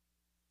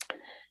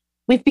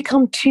we've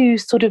become too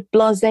sort of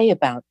blasé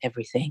about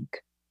everything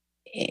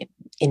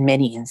in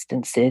many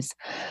instances.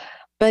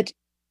 But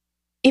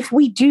if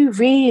we do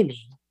really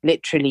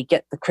literally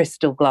get the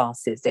crystal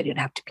glasses, they don't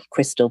have to be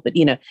crystal, but,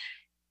 you know,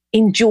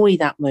 enjoy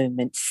that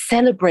moment,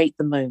 celebrate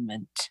the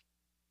moment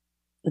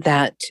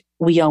that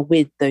we are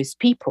with those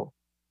people.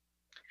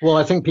 Well,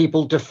 I think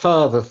people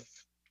defer,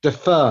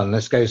 and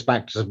this goes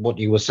back to what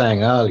you were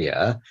saying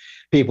earlier,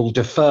 people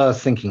defer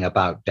thinking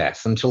about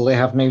death until they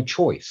have no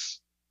choice.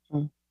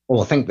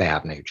 Or think they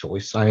have no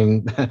choice. I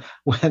mean,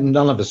 when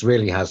none of us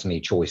really has any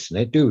choice in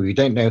it, do we? We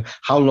don't know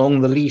how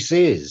long the lease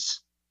is.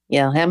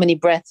 Yeah, how many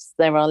breaths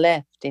there are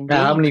left. Indeed.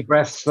 How many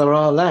breaths there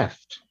are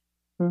left.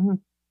 Mm-hmm.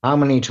 How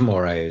many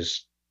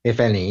tomorrows, if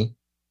any.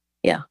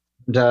 Yeah.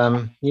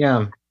 And,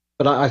 yeah,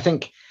 but I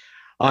think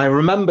I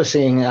remember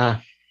seeing,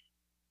 I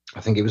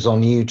think it was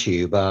on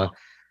YouTube,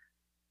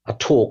 a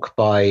talk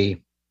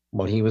by,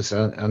 well, he was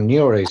a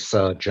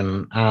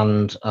neurosurgeon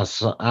and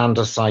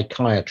a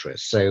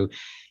psychiatrist. So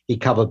he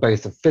covered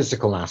both the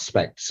physical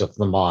aspects of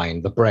the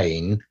mind, the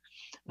brain,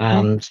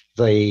 and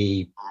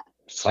the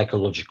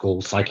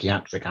psychological,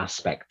 psychiatric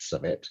aspects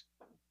of it.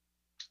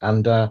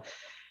 And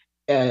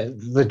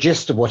the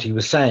gist of what he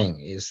was saying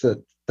is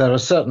that there are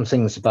certain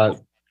things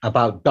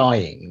about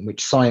dying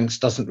which science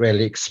doesn't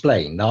really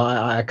explain. Now,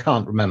 I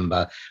can't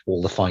remember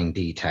all the fine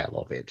detail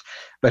of it,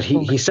 but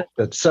he said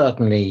that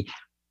certainly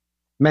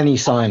many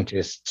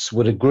scientists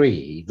would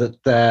agree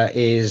that there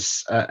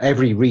is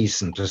every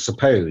reason to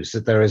suppose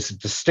that there is a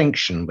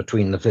distinction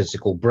between the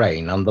physical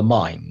brain and the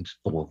mind,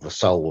 or the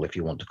soul, if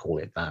you want to call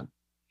it that.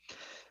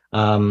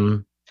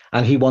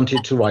 And he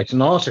wanted to write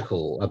an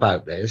article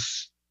about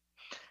this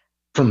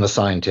from the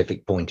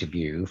scientific point of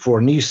view for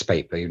a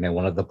newspaper, you know,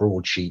 one of the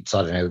broadsheets,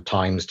 I don't know,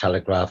 Times,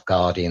 Telegraph,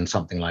 Guardian,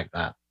 something like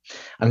that.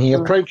 And he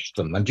approached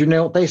them, and do you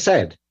know what they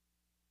said?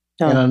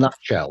 In a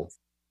nutshell.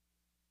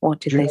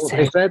 What did they say?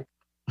 They said?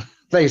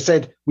 They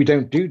said, we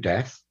don't do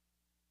death.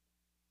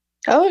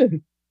 Oh.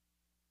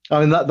 I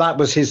mean, that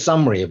was his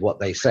summary of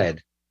what they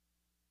said.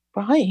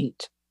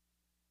 Right.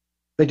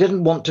 They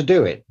didn't want to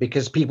do it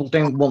because people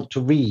don't want to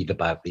read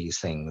about these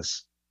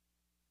things.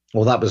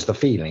 Well, that was the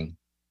feeling.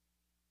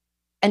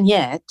 And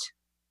yet,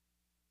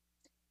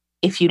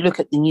 if you look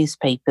at the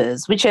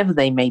newspapers, whichever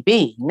they may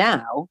be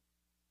now,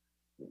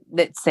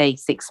 let's say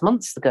 6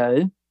 months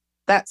ago,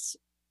 that's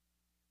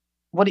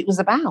what it was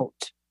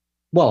about.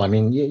 Well, I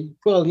mean,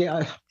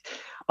 yeah.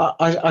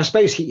 I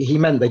suppose he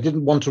meant they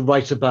didn't want to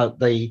write about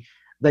they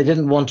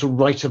didn't want to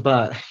write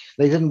about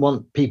they didn't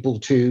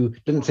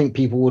think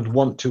people would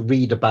want to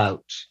read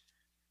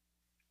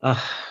uh,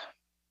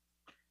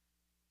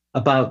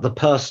 about the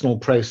personal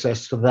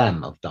process for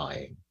them of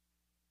dying.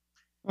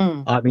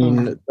 I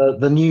mean,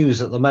 the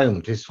news at the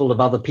moment is full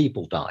of other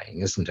people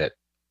dying, isn't it?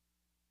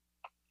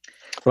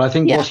 But I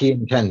think what he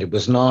intended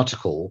was an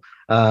article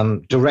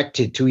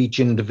directed to each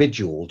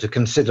individual to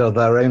consider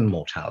their own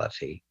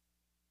mortality.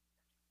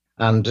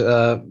 And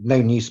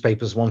no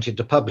newspapers wanted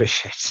to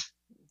publish it.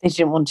 They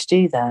didn't want to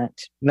do that.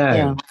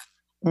 No.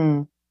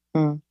 Yeah.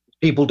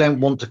 People don't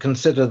want to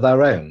consider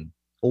their own.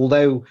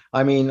 Although,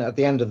 I mean, at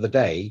the end of the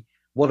day,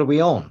 what are we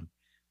on?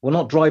 We're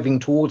not driving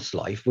towards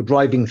life. We're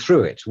driving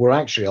through it. We're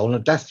actually on a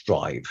death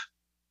drive.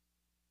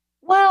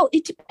 Well,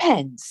 it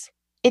depends.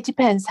 It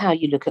depends how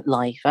you look at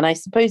life. And I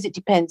suppose it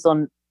depends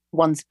on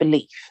one's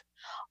belief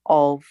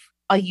of,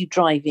 are you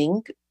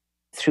driving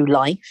through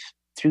life,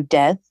 through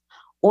death,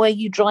 or are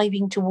you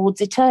driving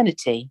towards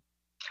eternity?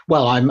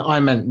 Well, I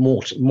meant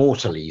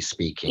mortally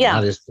speaking.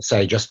 Yeah. That is to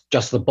say, just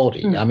the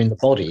body. I mean, the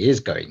body is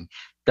going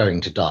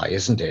to die,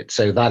 isn't it?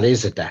 So that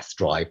is a death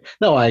drive.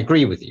 No, I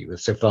agree with you.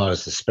 So far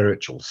as the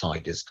spiritual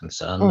side is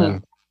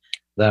concerned,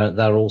 then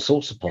there are all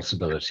sorts of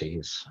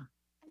possibilities.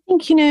 I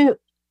think,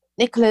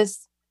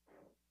 Nicholas,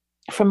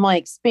 from my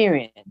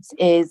experience,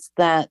 is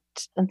that,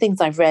 and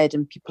things I've read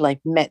and people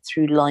I've met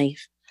through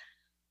life,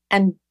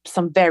 and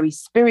some very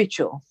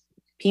spiritual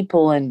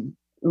people and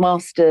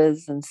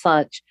masters and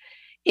such,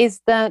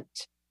 is that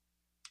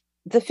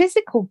the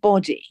physical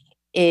body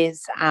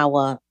is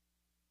our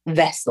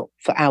vessel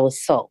for our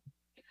soul.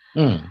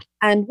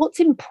 And what's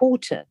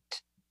important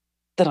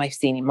that I've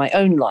seen in my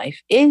own life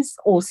is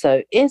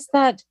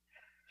that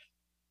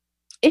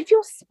if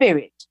your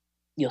spirit,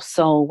 your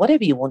soul,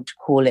 whatever you want to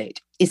call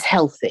it, is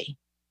healthy,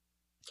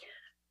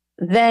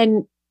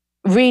 then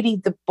really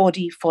the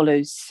body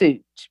follows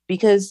suit.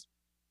 Because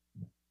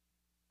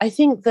I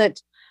think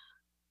that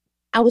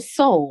our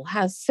soul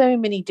has so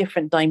many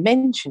different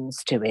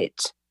dimensions to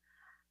it,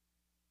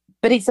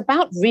 but it's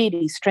about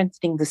really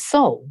strengthening the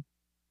soul,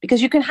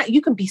 because you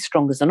can be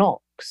strong as an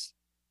ox,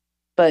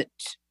 but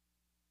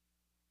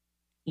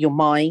your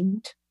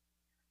mind,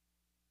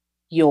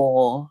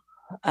 your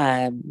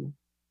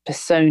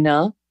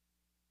persona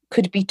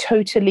could be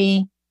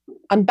totally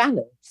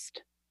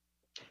unbalanced.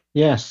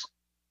 Yes.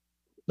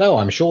 No,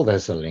 I'm sure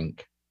there's a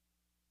link.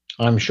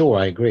 I'm sure,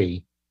 I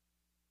agree.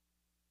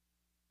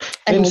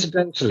 And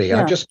incidentally,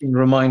 I've just been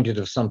reminded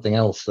of something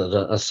else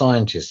that a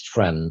scientist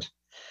friend,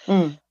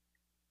 he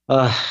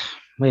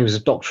was a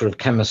doctor of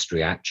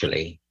chemistry,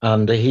 actually,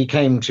 and he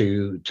came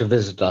to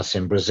visit us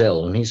in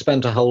Brazil, and he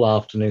spent a whole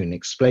afternoon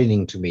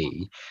explaining to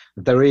me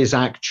that there is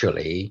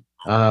actually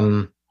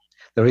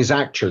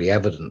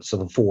evidence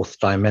of a fourth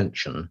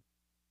dimension.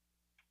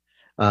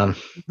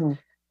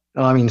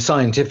 I mean,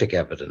 scientific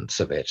evidence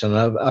of it. And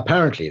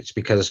apparently it's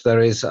because there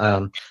is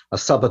a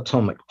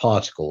subatomic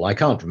particle. I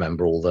can't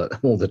remember all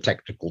the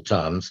technical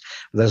terms.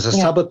 There's a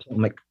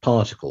subatomic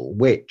particle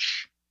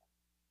which,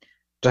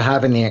 to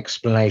have any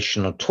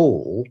explanation at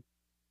all,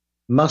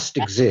 must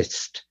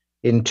exist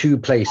in two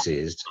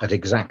places at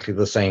exactly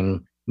the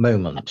same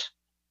moment.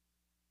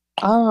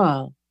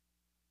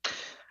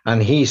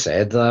 And he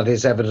said that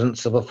is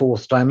evidence of a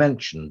fourth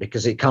dimension,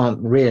 because it can't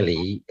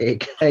really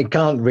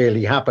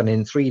happen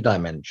in three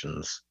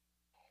dimensions.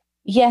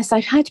 Yes,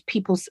 I've heard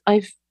people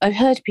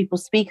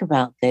speak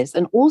about this,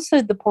 and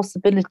also the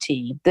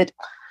possibility that,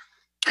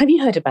 have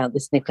you heard about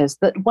this, Nicholas,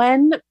 that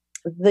when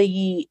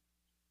the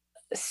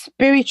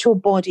spiritual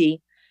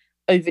body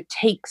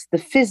overtakes the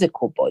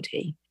physical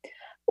body,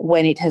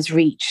 when it has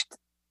reached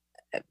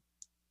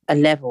a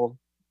level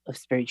of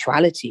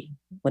spirituality,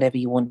 whatever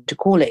you want to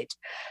call it,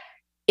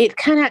 it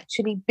can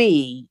actually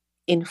be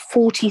in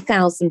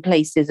 40,000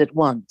 places at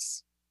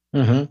once,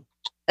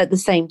 at the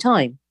same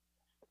time.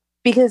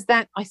 Because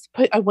that,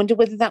 I wonder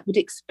whether that would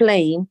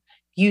explain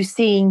you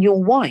seeing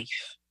your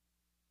wife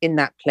in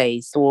that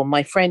place, or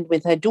my friend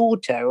with her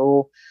daughter,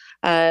 or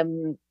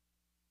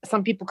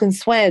some people can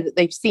swear that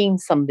they've seen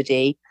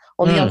somebody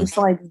on the other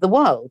side of the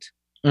world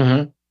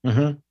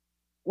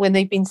when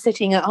they've been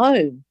sitting at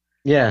home.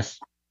 Yes.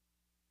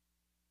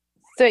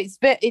 So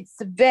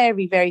it's a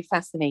very, very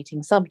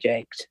fascinating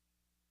subject.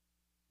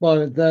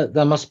 Well,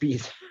 there must be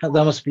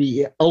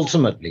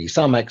ultimately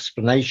some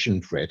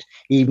explanation for it,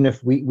 even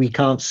if we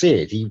can't see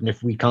it, even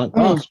if we can't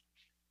grasp it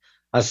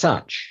as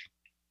such.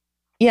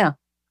 Yeah.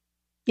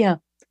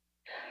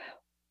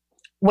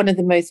 One of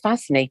the most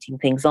fascinating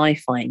things I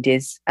find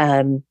is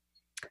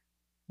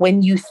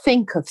when you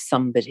think of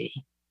somebody,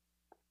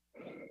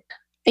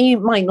 and you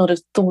might not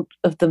have thought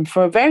of them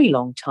for a very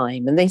long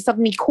time, and they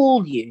suddenly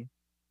call you,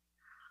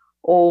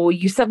 or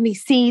you suddenly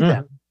see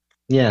them.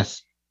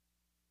 Yes.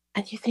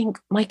 And you think,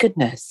 my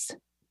goodness,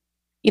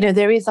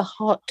 there is a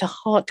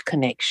heart-to-heart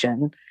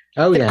connection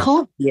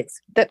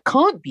that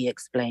can't be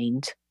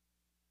explained.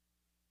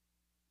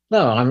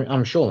 No,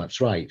 I'm sure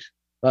that's right.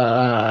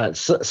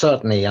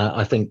 Certainly,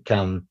 I think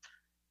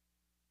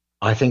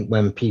I think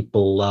when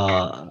people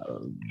are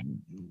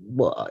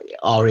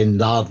in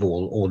love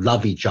or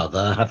love each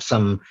other, have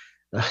some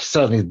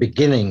certainly the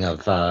beginning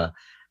of a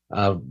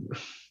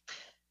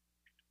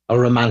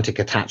romantic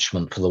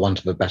attachment, for the want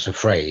of a better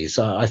phrase.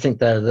 I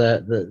think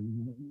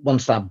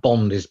once that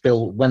bond is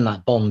built, when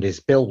that bond is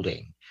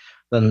building,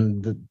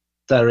 then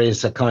there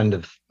is a kind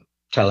of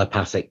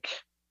telepathic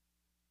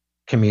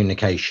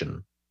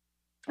communication.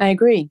 I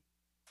agree.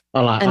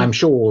 And I'm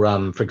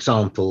sure, for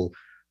example,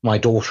 my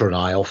daughter and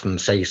I often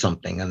say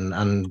something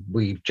and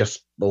we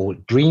just or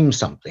dream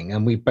something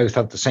and we both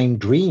have the same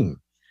dream,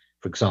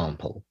 for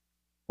example,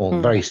 or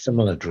a very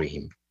similar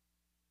dream.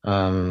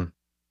 And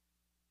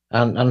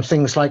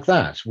things like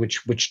that,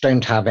 which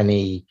don't have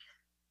any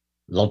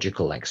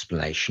logical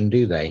explanation,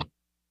 do they?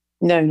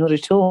 No, not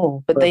at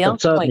all. But they are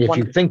certainly, quite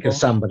if you think of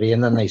somebody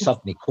and then they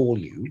suddenly call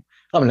you,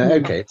 I mean,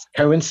 okay, it's a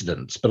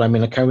coincidence, but I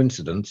mean, a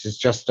coincidence is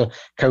just a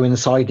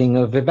coinciding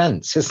of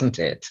events, isn't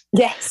it?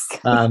 Yes.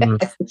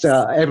 Yes.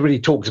 So everybody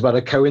talks about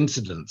a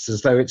coincidence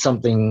as though it's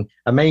something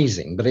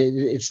amazing, but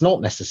it's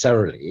not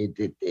necessarily.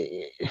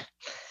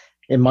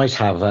 It might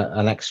have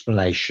an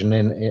explanation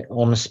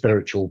on a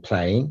spiritual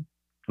plane,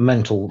 a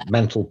mental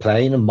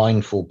plane, a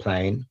mindful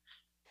plane,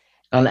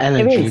 and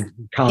energy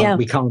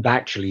we can't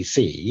actually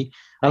see.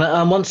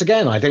 And once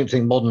again, I don't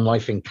think modern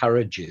life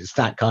encourages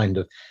that kind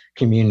of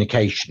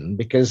communication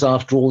because,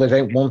 after all, they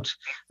don't want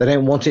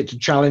it to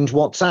challenge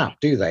WhatsApp,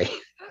 do they?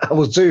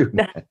 Or Zoom.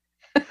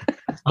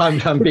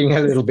 I'm being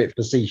a little bit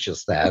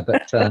facetious there,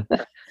 but I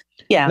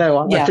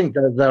think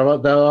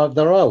that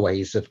there are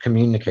ways of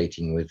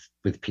communicating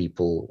with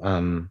people,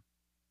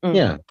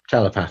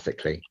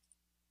 telepathically.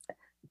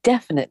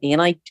 Definitely,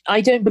 and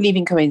I don't believe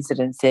in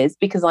coincidences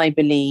because I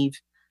believe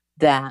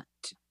that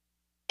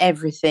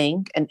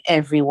everything and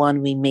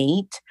everyone we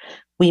meet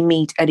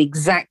at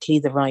exactly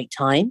the right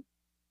time.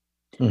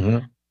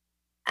 Mm-hmm.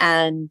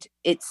 And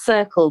it's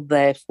circled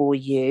there for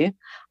you.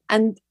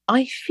 And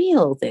I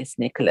feel this,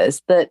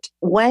 Nicholas, that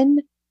when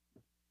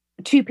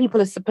two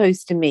people are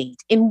supposed to meet,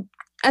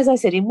 as I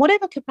said, in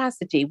whatever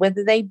capacity,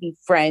 whether they be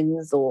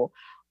friends or,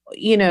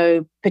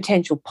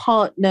 potential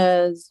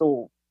partners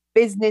or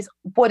business,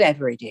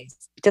 whatever it is,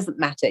 it doesn't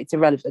matter, it's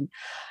irrelevant.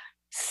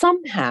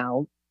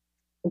 Somehow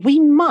we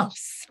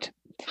must,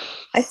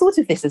 I thought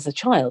of this as a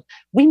child,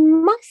 we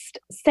must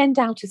send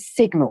out a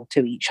signal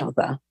to each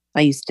other,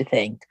 I used to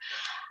think.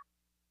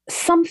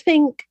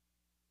 Something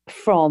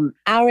from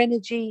our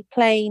energy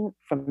plane,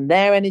 from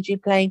their energy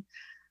plane,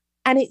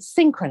 and it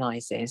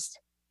synchronizes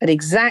at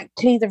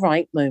exactly the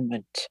right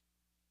moment.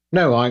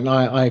 No,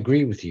 I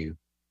agree with you.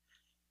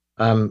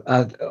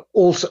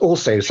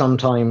 Also,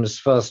 sometimes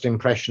first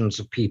impressions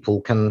of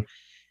people can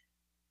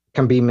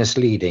be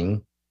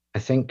misleading, I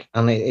think,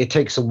 and it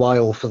takes a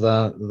while for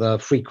the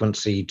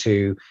frequency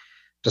to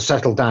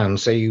settle down,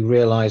 so you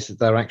realize that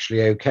they're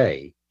actually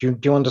okay. Do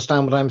you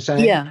understand what I'm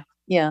saying?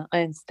 Yeah,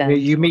 I understand.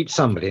 You meet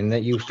somebody and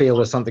that you feel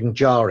there's something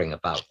jarring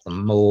about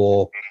them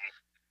or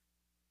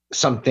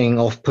something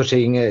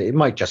off-putting. It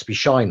might just be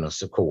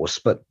shyness, of course,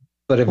 but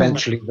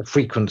eventually the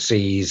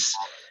frequencies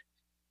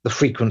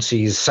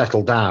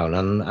settle down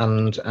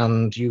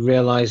and you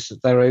realize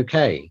that they're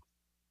okay.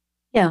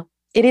 Yeah,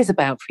 it is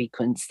about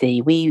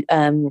frequency. We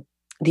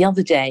the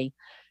other day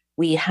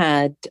we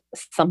had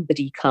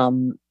somebody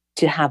come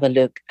to have a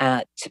look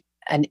at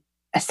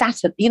a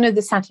satellite,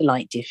 the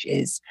satellite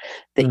dishes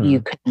that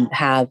you can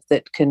have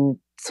that can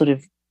sort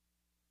of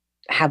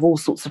have all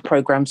sorts of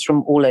programs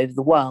from all over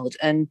the world.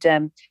 And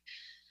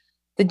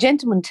the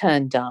gentleman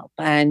turned up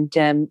and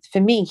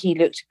for me, he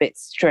looked a bit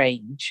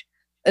strange.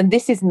 And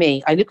this is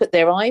me. I look at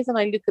their eyes and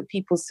I look at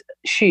people's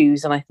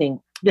shoes and I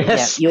think,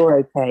 yes, yeah, you're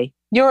okay.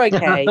 You're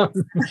okay.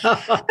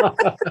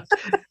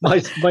 my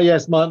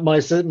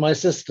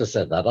sister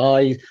said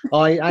that.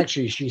 I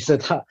actually, she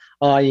said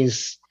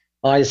eyes,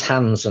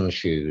 hands and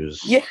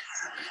shoes. Yeah.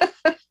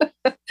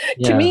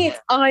 To me, it's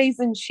eyes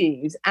and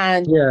shoes.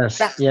 And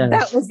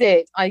that was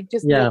it. I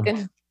just look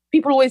and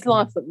people always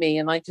laugh at me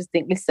and I just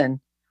think,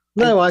 listen.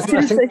 No, I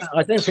don't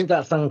think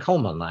that's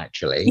uncommon,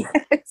 actually.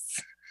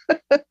 Yes.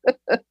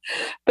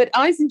 But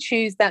eyes and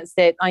shoes, that's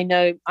it. I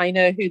know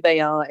who they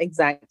are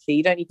exactly.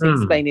 You don't need to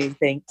explain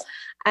anything.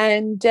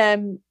 And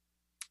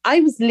I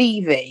was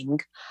leaving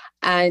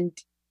and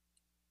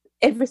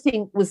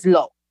everything was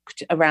locked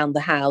around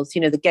the house.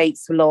 The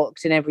gates were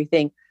locked and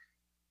everything.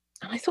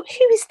 And I thought,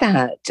 who is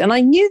that? And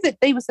I knew that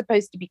they were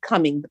supposed to be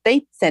coming, but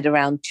they said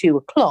around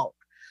 2:00.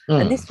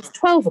 And this was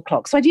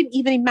 12:00. So I didn't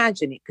even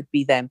imagine it could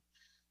be them.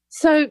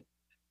 So,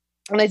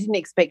 and I didn't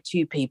expect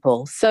two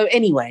people. So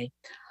anyway,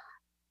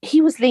 he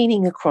was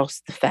leaning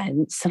across the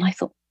fence and I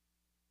thought,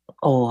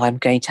 oh, I'm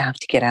going to have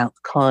to get out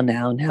the car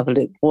now and have a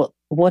look.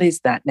 What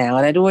is that now?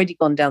 And I'd already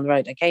gone down the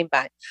road. I came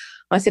back.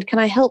 I said, can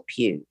I help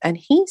you? And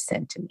he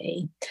said to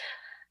me,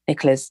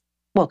 Nicholas,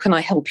 well, can I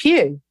help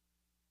you?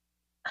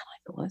 And I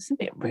thought, well, that's a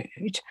bit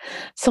rude.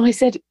 So I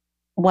said,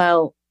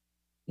 well,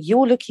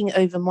 you're looking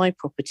over my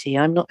property.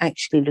 I'm not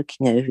actually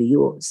looking over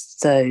yours.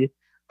 So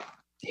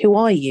who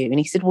are you? And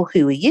he said, well,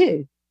 who are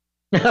you?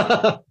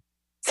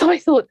 So I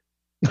thought,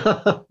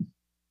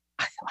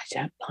 I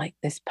don't like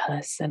this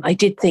person. I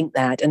did think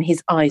that. And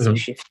his eyes were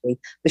shifty.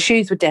 The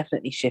shoes were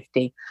definitely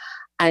shifty.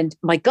 And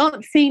my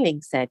gut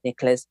feeling said,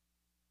 Nicholas,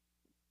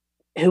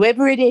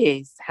 whoever it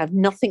is, have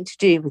nothing to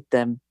do with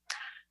them.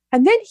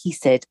 And then he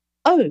said,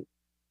 oh,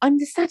 I'm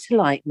the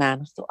satellite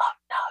man. I thought, oh,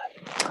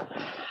 no.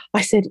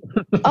 I said,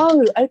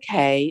 oh,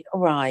 okay,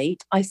 all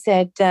right. I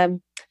said,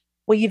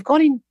 well, you've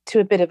gone into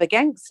a bit of a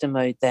gangster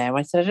mode there.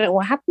 I said, I don't know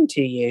what happened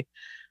to you.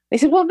 They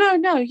said, well,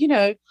 no, you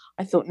know.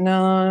 I thought,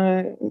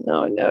 no,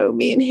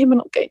 me and him are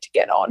not going to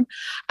get on.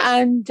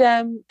 And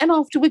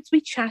afterwards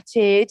we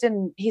chatted,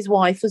 and his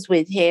wife was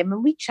with him,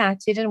 and we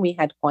chatted, and we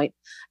had quite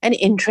an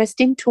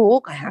interesting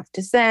talk, I have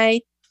to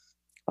say.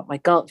 But my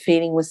gut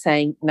feeling was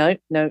saying, no,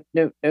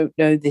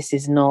 this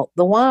is not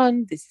the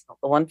one. This is not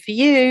the one for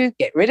you.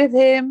 Get rid of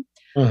him.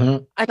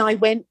 And I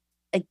went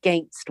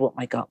against what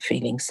my gut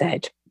feeling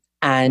said.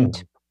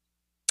 And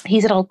he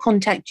said, I'll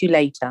contact you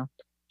later.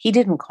 He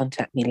didn't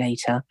contact me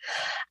later.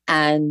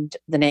 And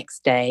the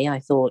next day I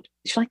thought,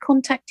 should I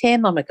contact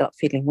him? And my gut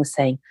feeling was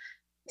saying,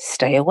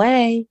 stay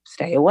away,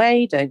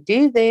 don't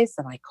do this.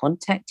 And I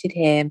contacted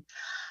him,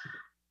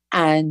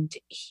 and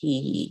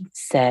he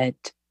said,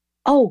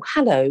 oh,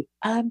 hello.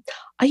 Are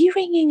you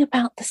ringing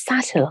about the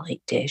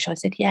satellite dish? I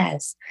said,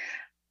 yes.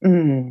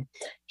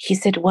 He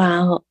said,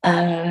 well,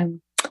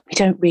 we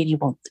don't really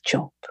want the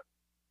job.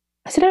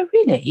 I said, oh,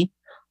 really?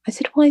 I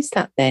said, why is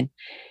that then?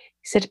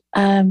 He said,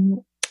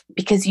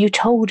 because you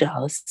told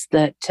us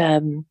that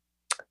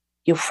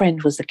your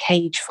friend was a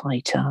cage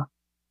fighter.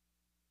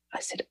 I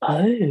said,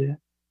 oh,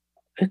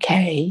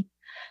 okay.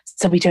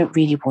 So we don't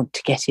really want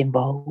to get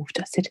involved.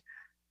 I said,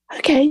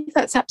 okay,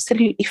 that's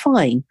absolutely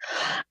fine.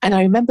 And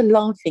I remember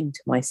laughing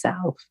to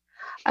myself.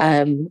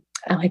 And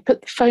I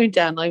put the phone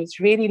down. I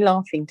was really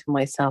laughing to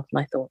myself.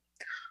 And I thought,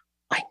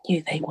 I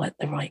knew they weren't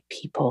the right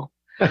people.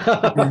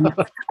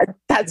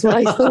 That's what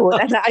I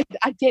thought. And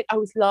I did. I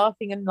was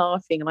laughing. And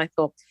I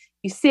thought,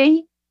 you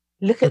see,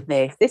 look at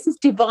this. This is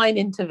divine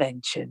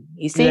intervention.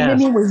 You see,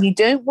 Mimi, when you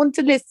don't want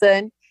to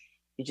listen,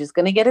 you're just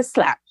going to get a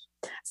slap.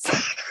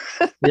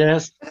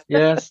 Yes.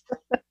 Yeah.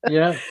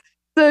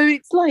 So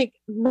it's like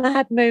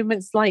mad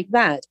moments like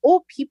that,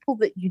 or people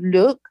that you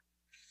look.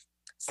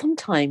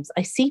 Sometimes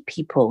I see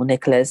people,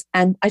 Nicholas,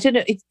 and I don't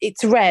know,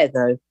 it's rare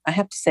though. I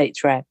have to say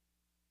it's rare.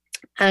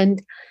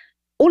 And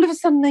all of a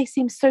sudden they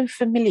seem so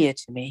familiar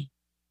to me.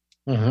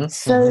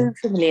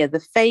 Familiar.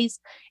 The face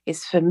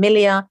is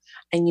familiar,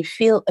 and you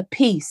feel a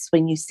peace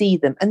when you see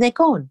them, and they're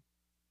gone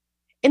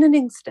in an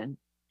instant.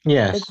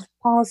 Yes. They just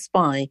pass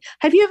by.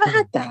 Have you ever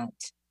had that?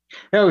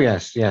 Oh,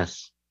 yes.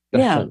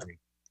 Definitely.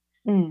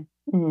 Yeah.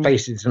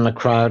 Faces in the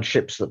crowd,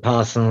 ships that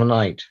pass in the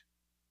night.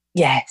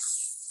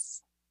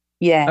 Yes.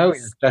 Oh,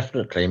 yes,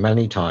 definitely.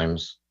 Many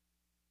times.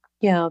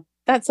 Yeah.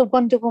 That's a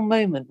wonderful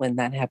moment when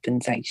that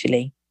happens,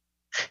 actually.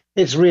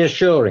 It's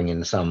reassuring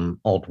in some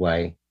odd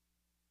way.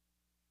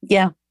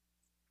 Yeah.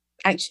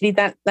 Actually,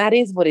 that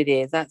is what it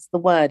is. That's the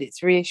word.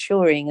 It's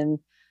reassuring. And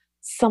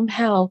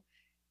somehow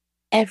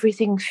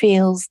everything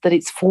feels that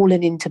it's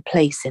fallen into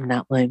place in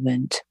that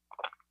moment.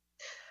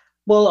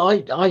 Well,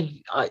 I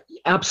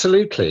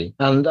absolutely.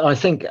 And I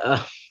think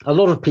a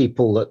lot of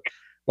people that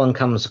one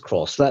comes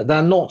across, they're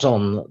not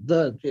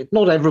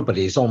not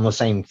everybody's on the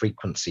same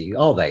frequency,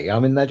 are they? I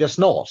mean, they're just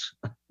not.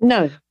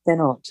 No, they're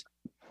not.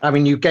 I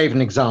mean, you gave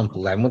an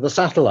example then with the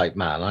satellite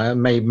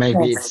man.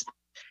 Maybe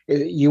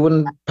you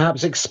wouldn't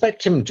perhaps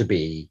expect him to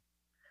be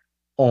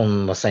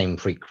on the same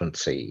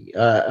frequency.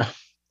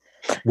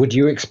 Would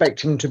you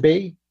expect him to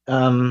be?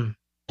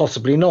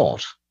 Possibly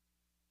not.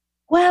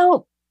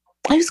 Well,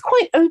 I was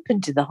quite open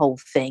to the whole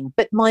thing,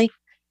 but my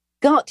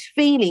gut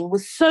feeling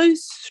was so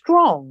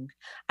strong.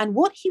 And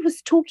what he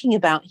was talking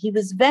about, he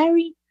was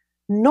very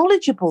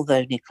knowledgeable,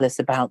 though, Nicholas,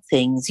 about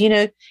things. You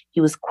know,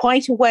 he was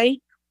quite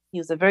awake. He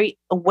was a very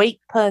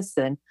awake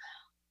person.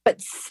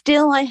 But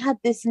still, I had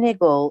this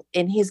niggle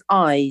in his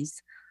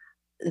eyes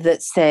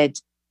that said,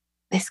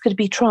 this could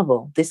be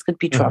trouble. This could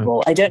be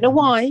trouble. I don't know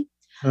why,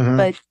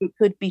 but it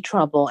could be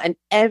trouble. And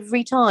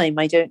every time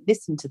I don't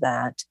listen to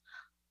that,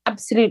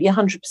 absolutely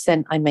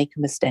 100% I make a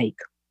mistake.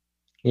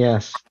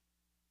 Yes.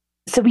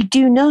 So we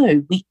do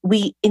know.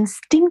 We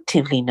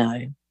instinctively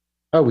know.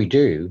 Oh, we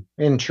do.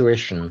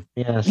 Intuition.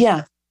 Yes.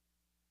 Yeah.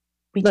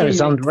 No,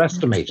 it's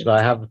underestimated.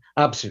 I have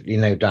absolutely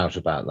no doubt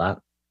about that.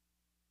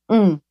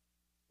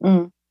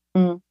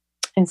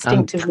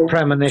 Instinctively. And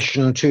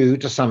premonition too,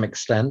 to some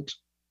extent.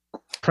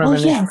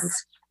 Premonition. Oh,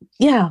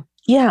 yes.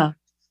 Yeah.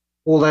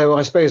 Although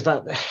I suppose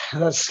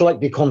that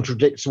slightly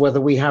contradicts whether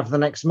we have the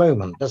next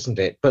moment, doesn't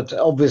it? But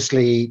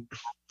obviously,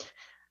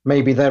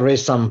 maybe there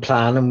is some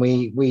plan, and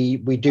we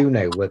do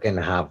know we're going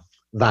to have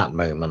that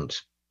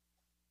moment,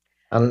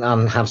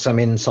 and have some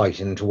insight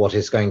into what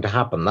is going to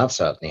happen. That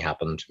certainly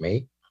happened to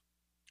me.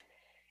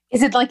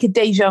 Is it like a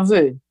déjà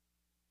vu?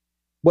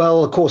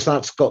 Well, of course,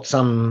 that's got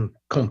some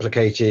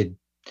complicated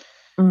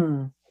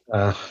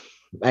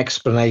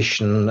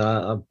explanation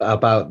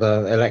about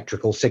the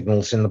electrical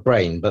signals in the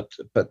brain, but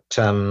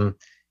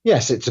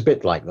yes, it's a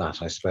bit like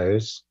that, I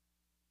suppose.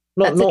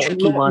 Not, That's a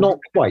tricky one. not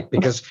quite,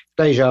 because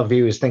déjà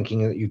vu is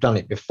thinking that you've done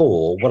it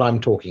before. What I'm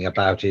talking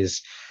about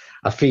is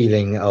a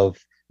feeling of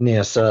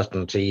near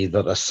certainty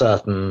that a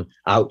certain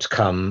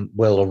outcome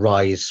will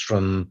arise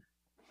from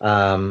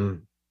a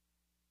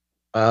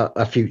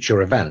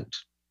future event.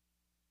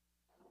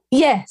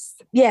 Yes,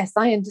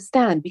 I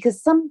understand,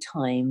 because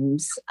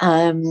sometimes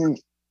I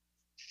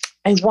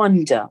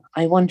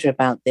wonder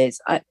about this.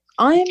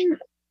 I'm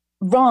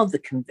rather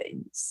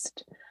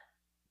convinced,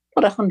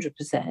 not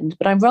 100%,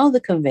 but I'm rather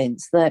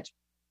convinced that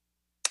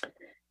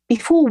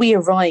before we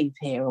arrive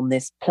here on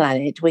this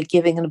planet, we're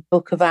giving a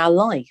book of our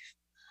life.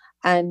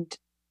 And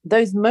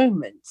those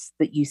moments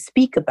that you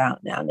speak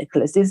about now,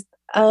 Nicholas,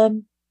 are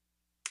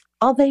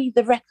they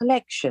the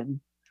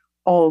recollection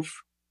of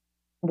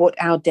what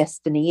our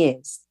destiny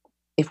is,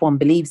 if one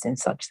believes in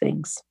such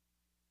things?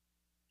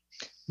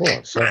 Well,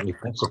 it's certainly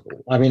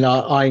possible. I mean,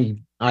 I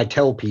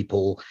tell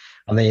people,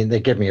 and they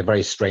give me a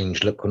very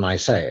strange look when I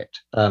say it.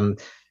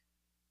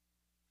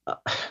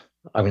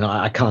 I mean,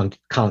 I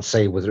can't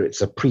say whether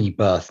it's a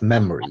pre-birth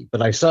memory,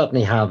 but I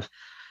certainly have.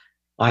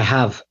 I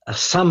have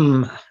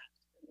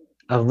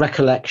a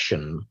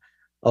recollection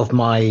of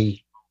my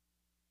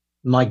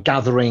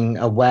gathering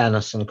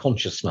awareness and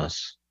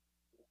consciousness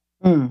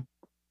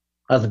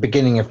at the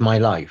beginning of my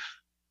life.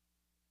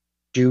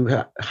 Do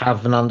you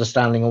have an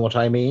understanding of what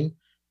I mean?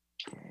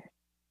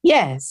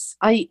 Yes,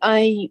 I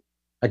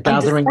a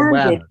gathering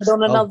awareness, but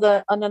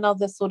on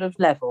another sort of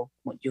level,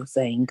 what you're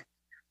saying.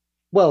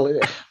 Well,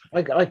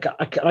 I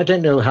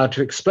don't know how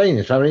to explain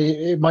it. I mean,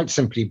 it might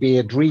simply be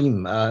a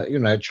dream,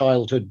 a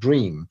childhood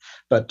dream.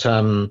 But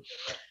I'm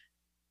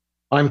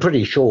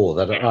pretty sure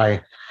that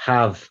I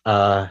have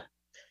a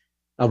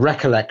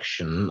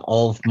recollection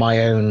of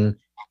my own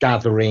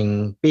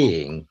gathering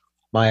being,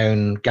 my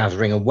own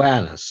gathering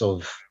awareness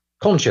of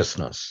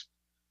consciousness.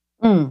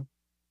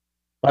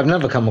 I've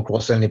never come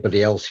across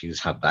anybody else who's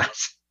had that,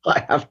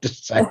 I have to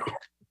say.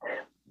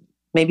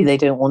 Maybe they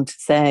don't want to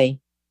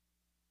say.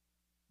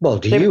 Well,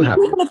 do you have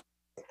it?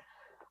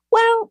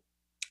 Well,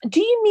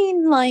 do you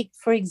mean, like,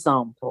 for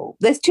example,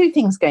 there's two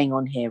things going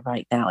on here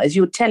right now as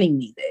you're telling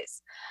me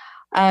this.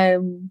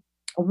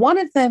 One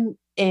of them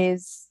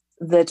is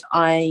that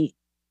I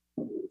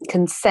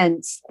can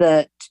sense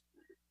that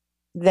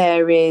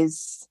there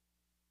is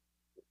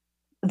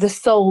the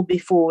soul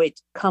before it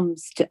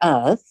comes to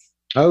earth.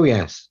 Oh,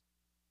 yes.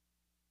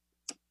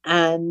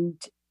 And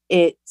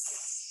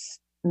it's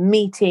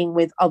meeting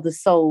with other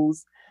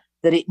souls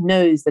that it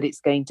knows that it's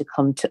going to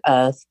come to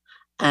earth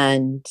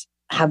and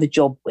have a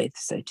job with,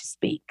 so to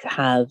speak,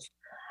 have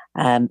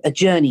a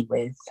journey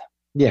with.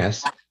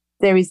 Yes.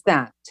 There is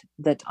that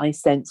I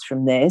sense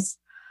from this.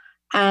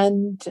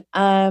 And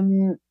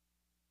that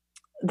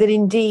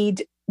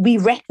indeed we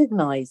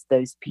recognize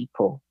those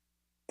people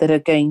that are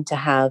going to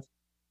have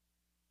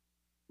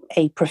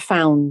a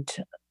profound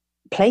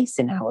place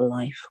in our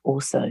life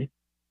also.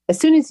 As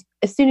soon as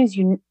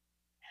you,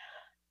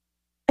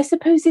 I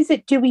suppose,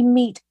 do we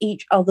meet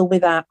each other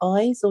with our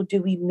eyes, or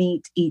do we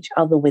meet each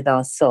other with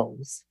our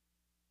souls?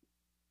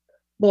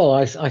 Well,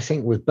 I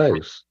think with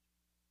both.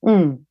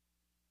 But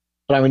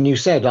I mean, you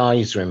said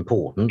eyes are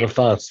important, the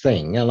first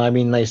thing. And I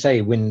mean, they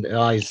say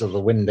eyes are the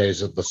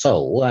windows of the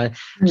soul.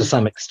 To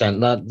some extent,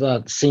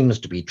 that seems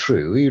to be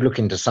true. You look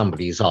into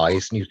somebody's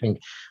eyes and you think,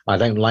 I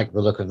don't like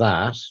the look of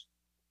that.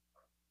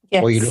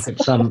 Yes. Or you look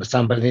at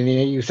somebody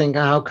and you think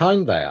how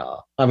kind they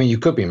are. I mean, you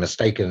could be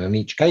mistaken in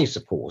each case,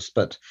 of course,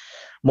 but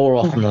more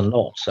often than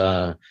not,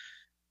 I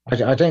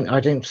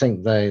don't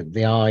think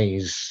the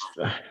eyes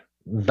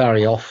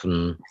very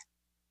often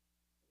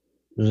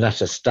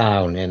let us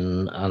down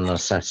in an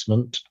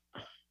assessment.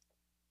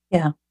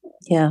 Yeah.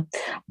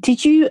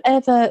 Did you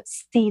ever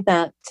see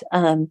that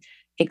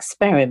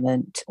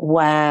experiment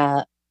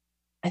where,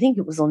 I think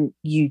it was on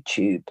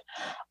YouTube?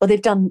 Well,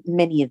 they've done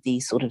many of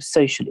these sort of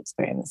social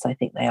experiments, I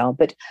think they are.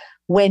 But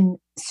when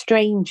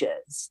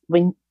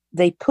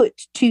they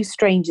put two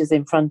strangers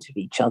in front of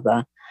each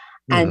other,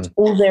 and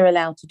all they're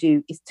allowed to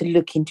do is to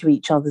look into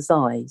each other's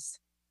eyes.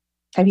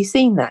 Have you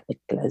seen that,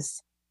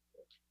 Nicholas?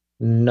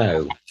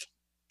 No.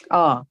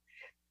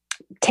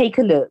 Take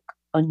a look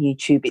on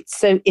YouTube. It's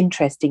so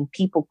interesting.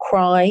 People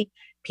cry,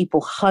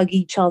 people hug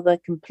each other,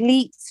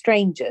 complete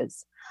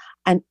strangers.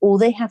 And all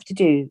they have to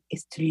do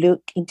is to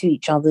look into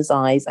each other's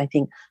eyes, I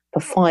think, for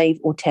 5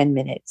 or 10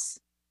 minutes.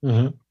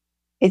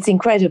 It's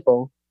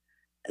incredible.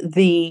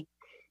 The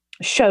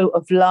show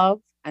of love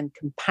and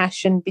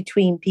compassion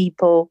between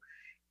people,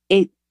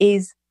 it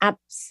is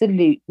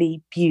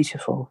absolutely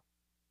beautiful.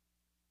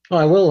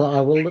 I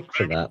will look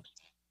for that.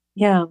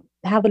 Yeah,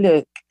 have a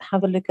look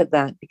at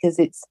that, because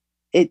it's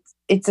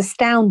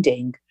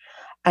astounding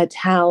at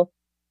how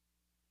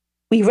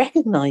we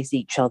recognize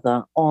each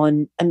other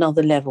on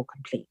another level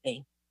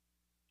completely.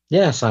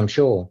 Yes, I'm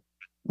sure.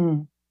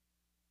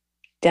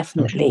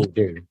 Definitely. I'm sure we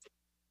do.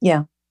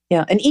 Yeah.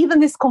 And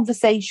even this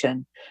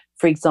conversation,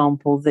 for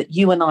example, that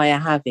you and I are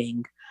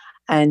having,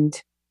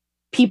 and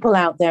people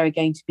out there are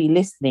going to be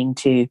listening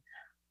to,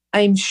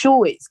 I'm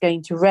sure it's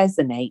going to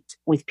resonate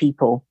with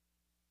people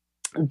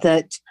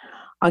that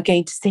are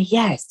going to say,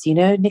 yes, you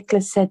know,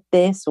 Nicholas said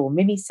this or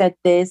Mimi said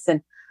this,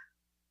 and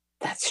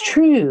that's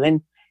true.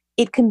 And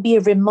it can be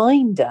a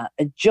reminder,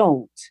 a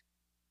jolt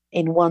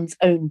in one's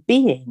own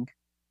being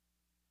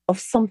of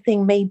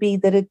something maybe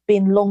that had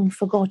been long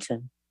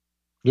forgotten.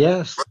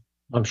 Yes,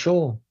 I'm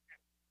sure.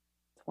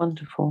 It's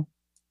wonderful.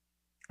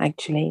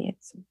 Actually,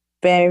 it's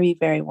very,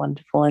 very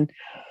wonderful. And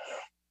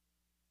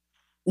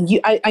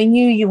I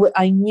knew you were,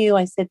 I knew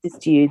I said this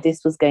to you,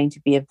 this was going to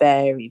be a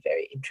very,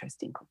 very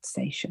interesting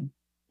conversation.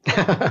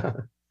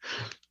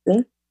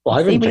 Well,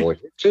 I've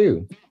enjoyed it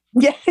too.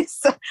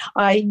 Yes,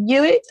 I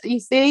knew it. You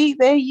see,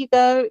 there you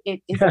go.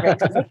 It is a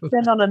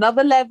recognition on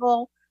another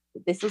level.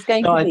 This was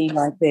going to be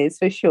like this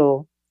for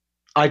sure.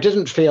 I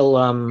didn't feel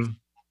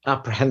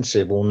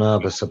apprehensive or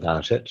nervous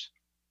about it.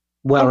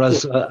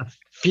 Whereas a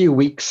few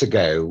weeks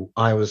ago,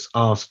 I was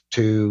asked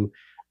to,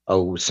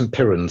 St.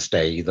 Piran's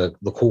Day, the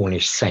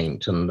Cornish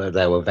saint, and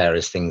there were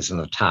various things in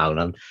the town.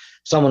 And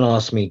someone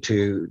asked me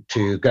to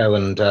go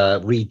and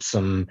read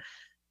some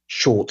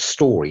short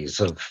stories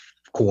of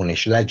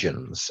Cornish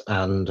legends.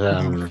 And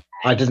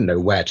I didn't know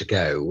where to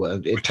go.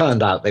 It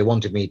turned out they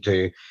wanted me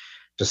to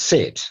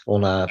sit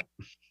on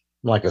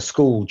like a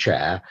school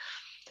chair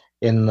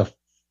in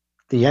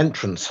the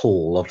entrance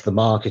hall of the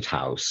market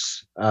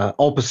house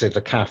opposite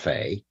a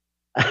cafe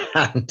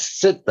and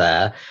sit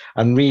there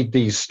and read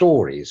these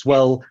stories.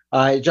 Well,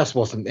 I just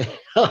wasn't,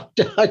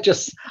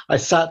 I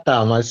sat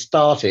down, I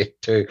started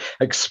to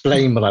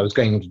explain what I was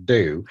going to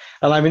do.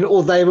 And I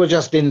mean, they were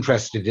just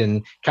interested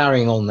in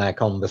carrying on their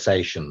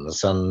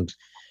conversations and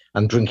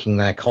drinking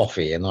their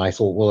coffee. And I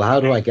thought, well, how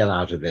do I get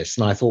out of this?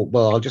 And I thought,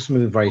 well, I'll just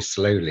move very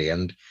slowly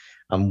and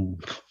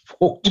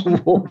walk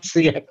towards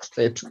the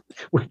exit,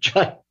 which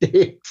I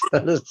did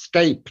and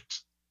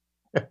escaped.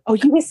 Oh,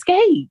 you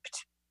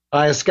escaped?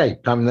 I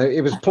escaped. I mean,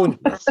 it was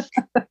pointless.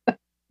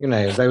 You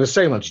know, there was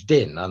so much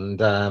din, and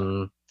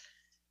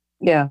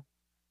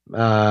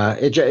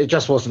it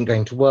just wasn't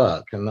going to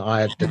work. And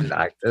I didn't.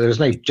 There was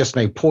just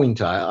no point.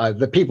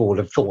 The people would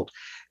have thought,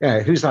 you know,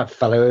 who's that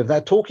fellow over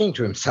there talking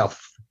to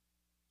himself?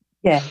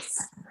 Yes.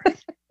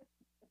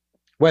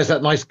 Where's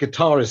that nice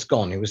guitarist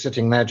gone? He was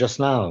sitting there just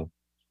now.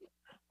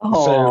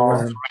 Oh.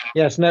 So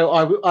yes, no,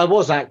 I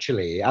was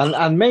actually,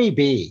 and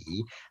maybe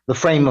the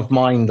frame of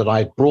mind that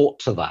I brought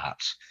to that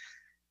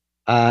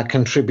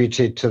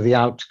contributed to the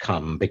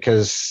outcome,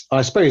 because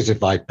I suppose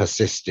if I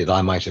persisted,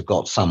 I might have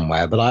got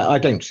somewhere, but I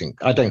don't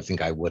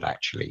think I would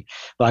actually.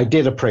 But I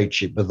did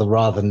approach it with a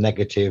rather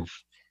negative,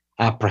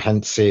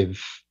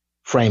 apprehensive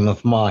frame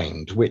of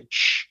mind,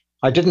 which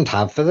I didn't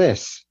have for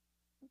this.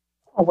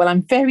 Oh, well,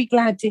 I'm very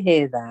glad to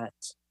hear that.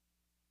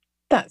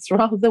 That's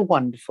rather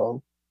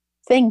wonderful.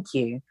 Thank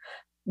you.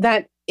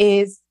 That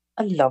is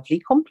a lovely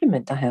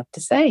compliment, I have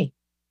to say.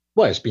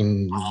 Well, it's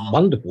been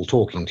wonderful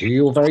talking to you.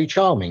 You're very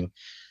charming.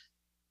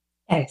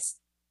 Yes,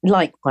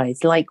 likewise.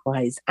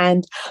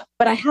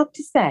 But I have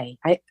to say,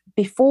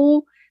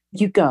 before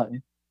you go,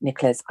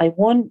 Nicholas, I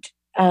want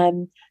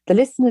the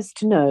listeners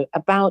to know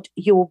about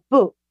your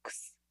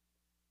books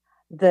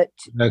that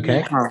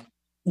you have.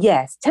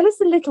 Yes, tell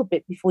us a little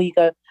bit before you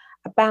go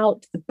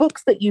about the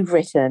books that you've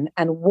written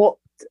and what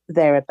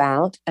they're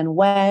about and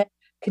where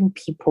can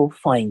people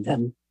find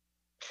them?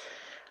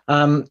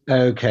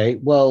 Okay,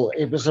 well,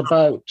 it was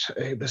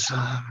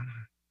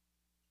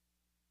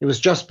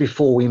just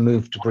before we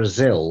moved to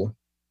Brazil,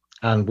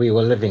 and we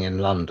were living in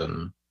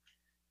London,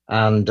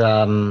 and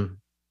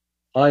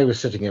I was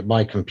sitting at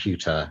my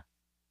computer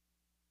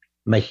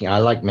I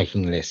like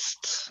making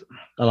lists,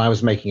 and I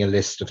was making a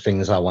list of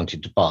things I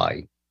wanted to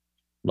buy,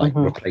 like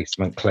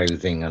replacement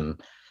clothing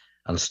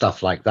and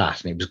stuff like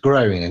that, and it was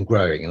growing and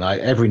growing, and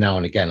every now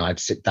and again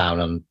I'd sit down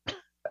and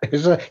it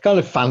was a kind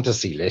of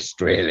fantasy list,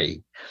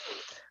 really,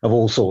 of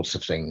all sorts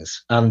of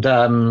things. And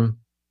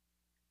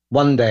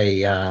one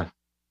day,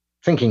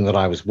 thinking that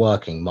I was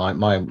working,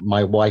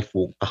 my wife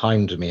walked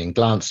behind me and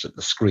glanced at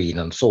the screen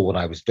and saw what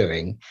I was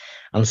doing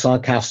and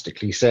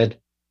sarcastically said,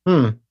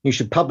 you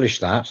should publish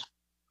that.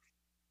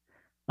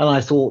 And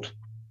I thought,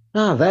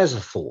 there's a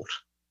thought.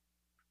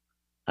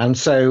 And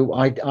so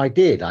I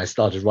did. I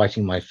started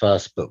writing my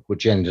first book,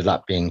 which ended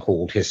up being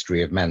called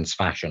History of Men's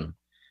Fashion: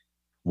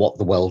 What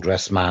the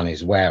Well-Dressed Man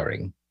is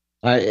Wearing.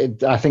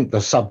 I think the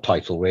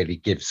subtitle really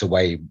gives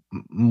away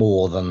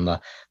more than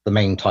the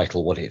main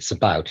title, what it's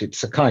about.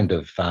 It's a kind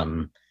of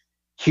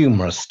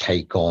humorous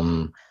take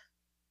on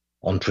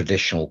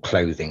traditional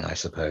clothing, I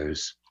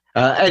suppose.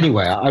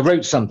 Anyway, I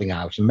wrote something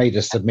out and made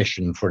a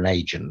submission for an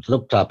agent,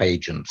 looked up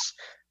agents,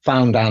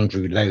 found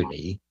Andrew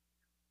Loney,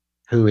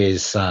 who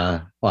is,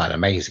 an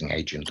amazing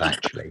agent,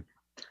 actually.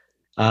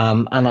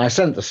 And I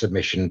sent the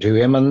submission to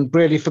him and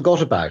really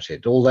forgot about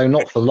it, although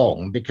not for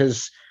long,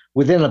 because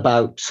within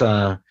about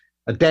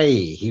a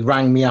day, he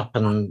rang me up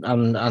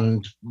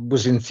and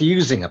was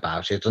enthusing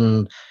about it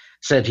and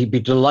said he'd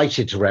be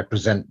delighted to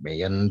represent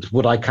me and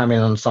would I come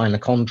in and sign a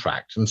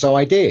contract. And so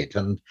I did.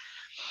 And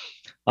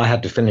I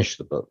had to finish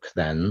the book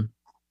then,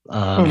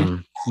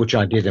 which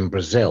I did in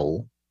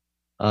Brazil.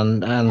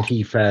 And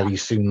he fairly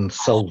soon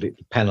sold it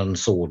to Pen and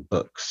Sword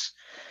Books.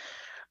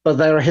 but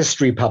they're a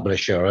history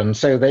publisher, and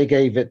so they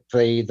gave it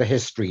the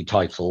history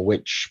title,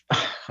 which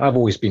I've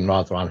always been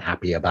rather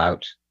unhappy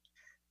about,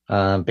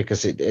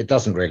 because it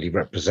doesn't really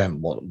represent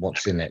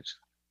what's in it.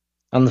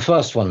 And the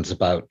first one's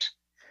about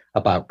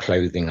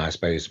clothing, I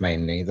suppose,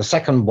 mainly. The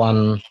second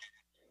one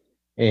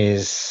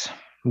is,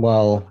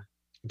 well,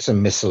 it's a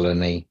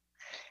miscellany.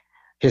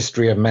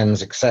 History of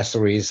men's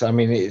accessories. I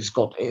mean, it's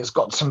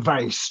got some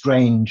very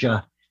strange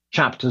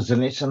chapters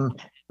in it, and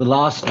the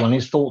last one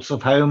is Thoughts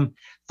of Home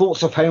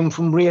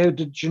from Rio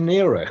de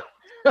Janeiro.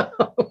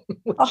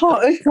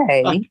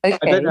 Okay. I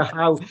don't know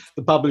how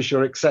the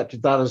publisher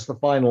accepted that as the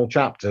final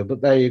chapter,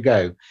 but there you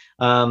go.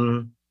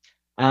 And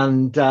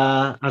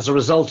as a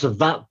result of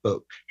that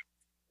book,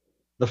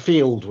 the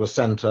Field was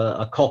sent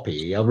a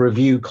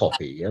review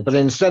copy. But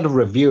instead of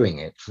reviewing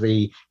it,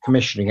 the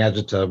commissioning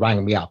editor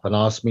rang me up and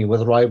asked me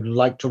whether I would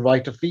like to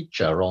write a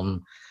feature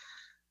on,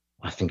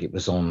 I think it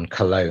was on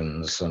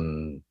colognes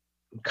and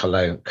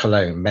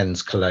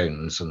men's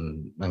colognes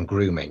and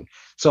grooming.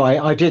 So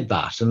I did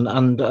that,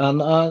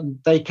 and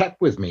they kept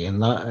with me,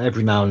 and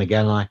every now and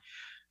again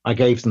I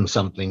gave them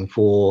something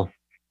for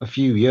a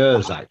few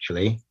years,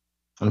 actually,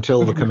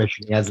 until the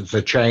commissioning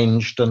editor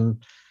changed,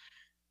 and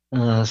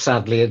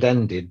sadly it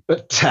ended.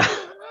 But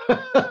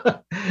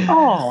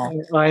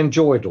I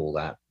enjoyed all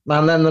that.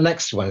 And then the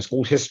next one is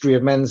called History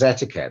of Men's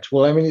Etiquette.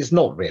 Well, I mean, it's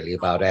not really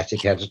about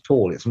etiquette at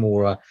all. It's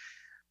more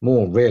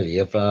really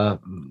of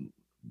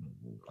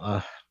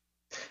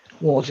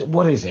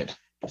what is it?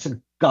 It's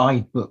a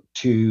guidebook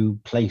to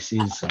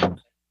places and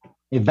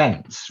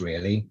events,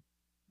 really,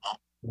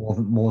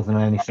 more than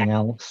anything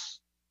else.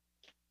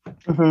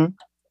 Mm-hmm.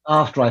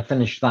 After I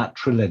finished that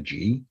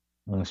trilogy,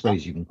 I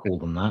suppose you can call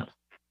them that,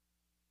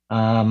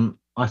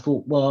 I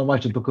thought, well, I'll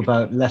write a book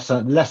about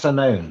lesser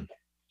known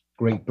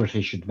great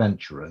British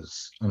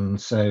adventurers. And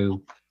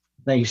so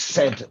they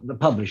said, the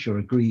publisher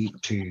agreed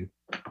to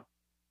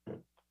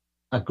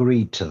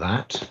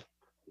that.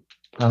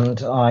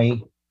 And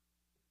I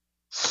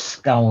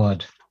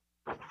scoured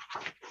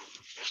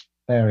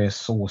various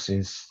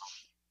sources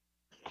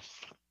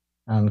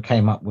and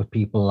came up with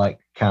people like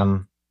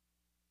Sir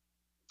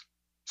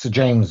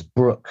James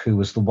Brooke, who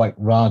was the White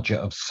Raja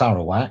of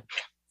Sarawak,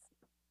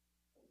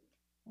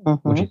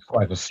 which is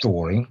quite a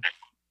story.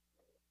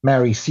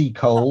 Mary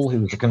Seacole,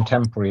 who was a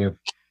contemporary of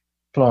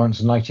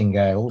Florence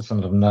Nightingale's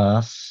and of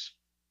Nurse.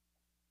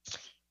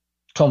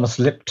 Thomas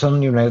Lipton,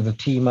 the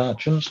tea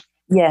merchant.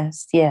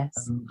 Yes.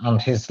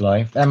 And his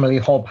life. Emily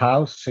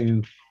Hobhouse,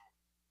 who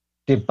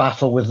did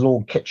battle with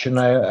Lord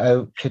Kitchener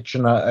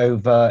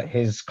over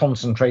his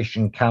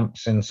concentration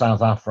camps in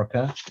South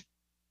Africa.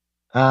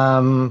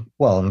 And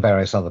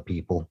various other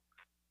people.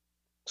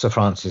 Sir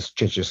Francis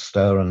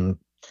Chichester and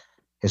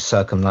his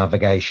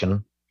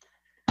circumnavigation.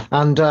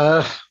 And,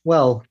 then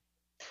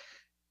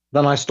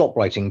I stopped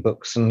writing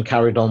books and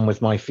carried on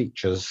with my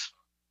features,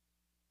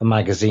 the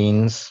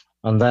magazines.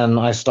 And then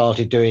I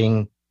started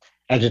doing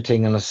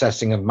editing and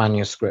assessing of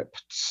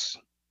manuscripts.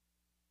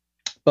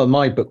 But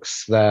my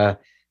books, Pen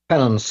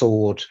and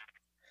Sword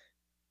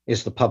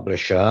is the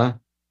publisher.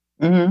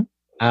 Mm-hmm.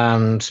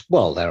 And,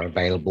 they're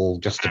available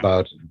just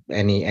about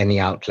any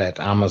outlet,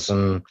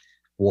 Amazon,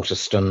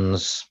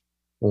 Waterstones,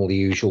 all the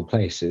usual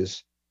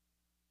places.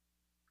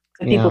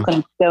 So people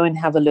can go and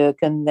have a look,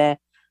 and they're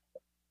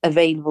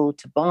available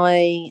to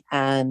buy.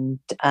 And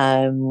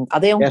are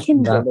they on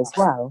Kindle as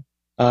well?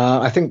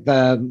 I think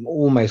they're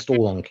almost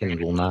all on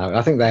Kindle now.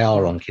 I think they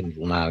are on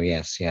Kindle now.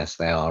 Yes,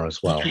 they are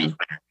as well.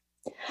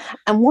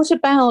 And what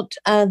about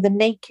The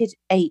Naked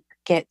Ape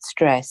Gets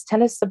Dressed?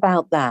 Tell us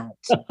about that.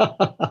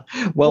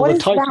 Well, what the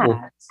is title.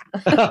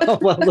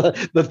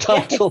 That?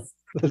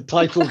 The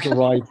title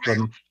derived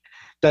from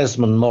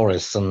Desmond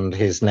Morris and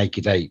his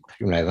Naked Ape.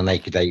 The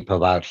Naked Ape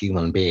about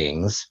human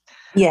beings.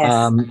 Yes.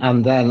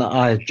 And then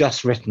I had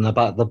just written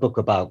about the book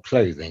about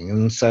clothing,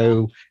 and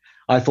so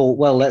I thought,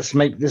 well, let's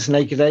make this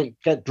Naked Ape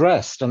get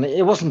dressed. And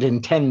it wasn't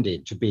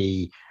intended to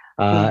be,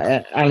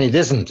 and it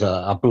isn't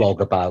a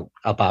blog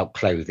about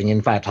clothing.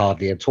 In fact,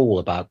 hardly at all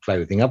about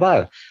clothing.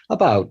 About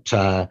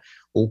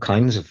all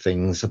kinds of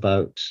things,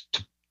 about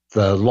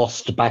the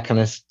lost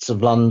tobacconists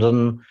of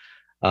London,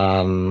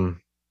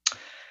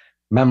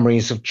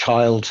 memories of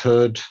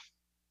childhood.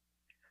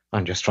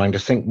 I'm just trying to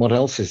think what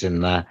else is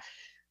in there.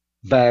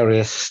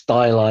 Various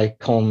style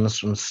icons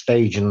from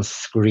stage and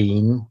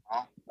screen.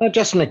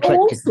 Just an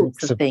eclectic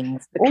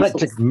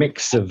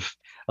mix of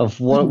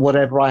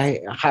whatever I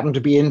happen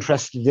to be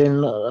interested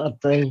in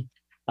at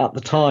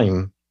the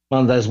time.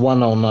 And there's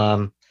one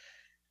on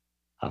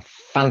a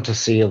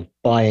fantasy of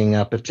buying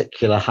a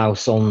particular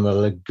house on the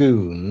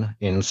lagoon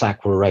in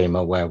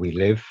Saquarema where we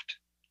lived.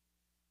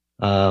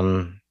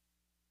 And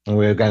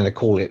we were going to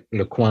call it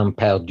Le Coin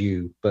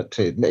Perdu, but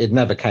it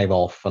never came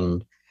off,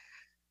 and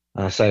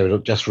so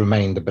it just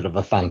remained a bit of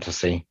a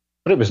fantasy.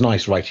 But it was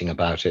nice writing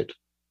about it.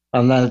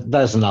 And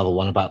there's another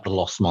one about the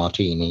Lost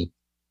Martini.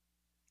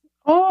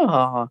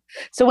 Oh,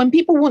 so when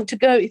people want to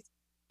go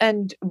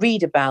and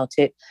read about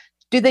it,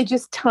 do they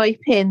just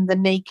type in The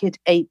Naked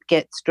Ape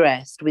Gets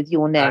Dressed with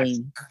your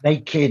name?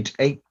 Naked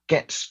Ape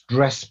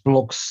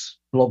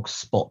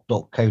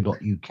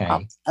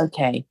getdressblogspot.co.uk.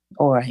 Okay.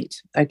 All right.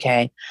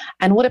 Okay.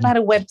 And what about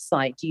a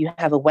website? Do you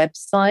have a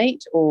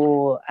website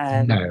or?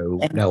 No,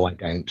 I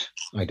don't.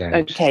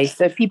 Okay.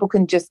 So people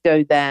can just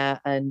go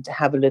there and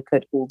have a look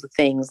at all the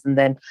things and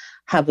then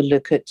have a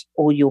look at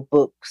all your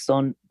books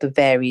on the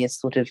various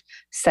sort of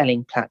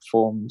selling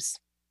platforms.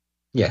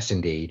 Yes,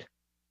 indeed.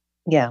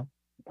 Yeah.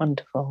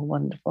 Wonderful.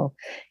 Wonderful.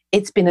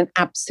 It's been an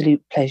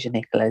absolute pleasure,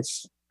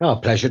 Nicholas. Oh,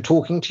 pleasure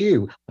talking to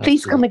you.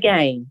 Please come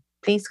again.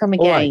 Please come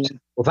again. Right.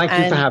 Well, thank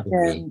you for having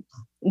me.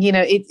 You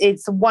know,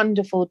 it's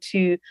wonderful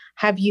to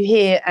have you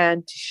here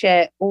and to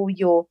share all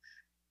your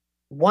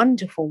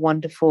wonderful,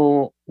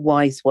 wonderful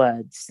wise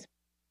words.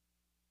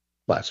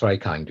 Well, that's very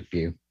kind of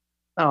you.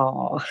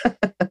 Oh,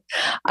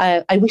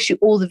 I wish you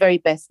all the very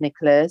best,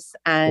 Nicholas.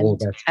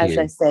 And as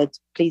I said,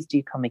 please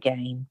do come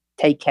again.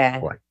 Take care.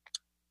 Right.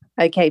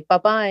 Okay.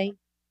 Bye-bye.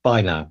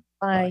 Bye now.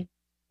 Bye.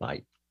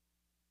 Bye.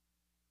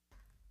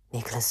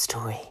 Nicholas'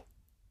 story.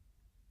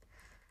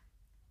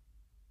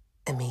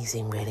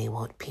 Amazing, really,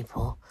 what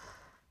people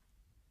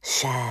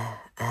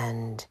share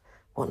and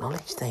what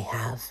knowledge they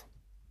have.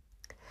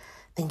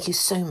 Thank you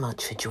so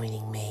much for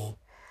joining me,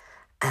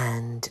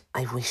 and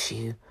I wish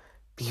you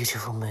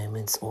beautiful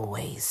moments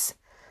always.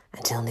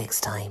 Until next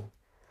time,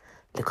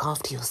 look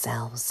after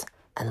yourselves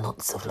and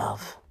lots of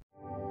love.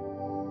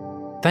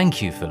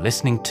 Thank you for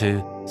listening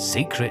to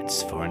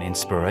Secrets for an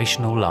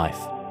Inspirational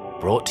Life,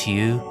 brought to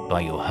you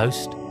by your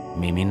host,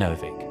 Mimi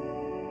Novic.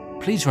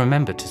 Please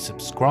remember to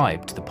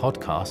subscribe to the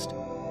podcast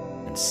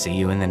and see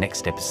you in the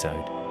next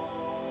episode.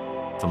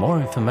 For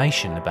more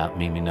information about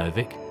Mimi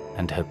Novic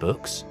and her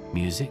books,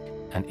 music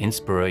and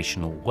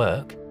inspirational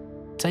work,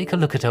 take a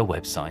look at her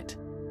website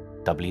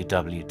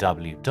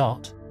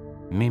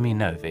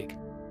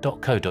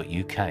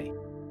www.miminovic.co.uk.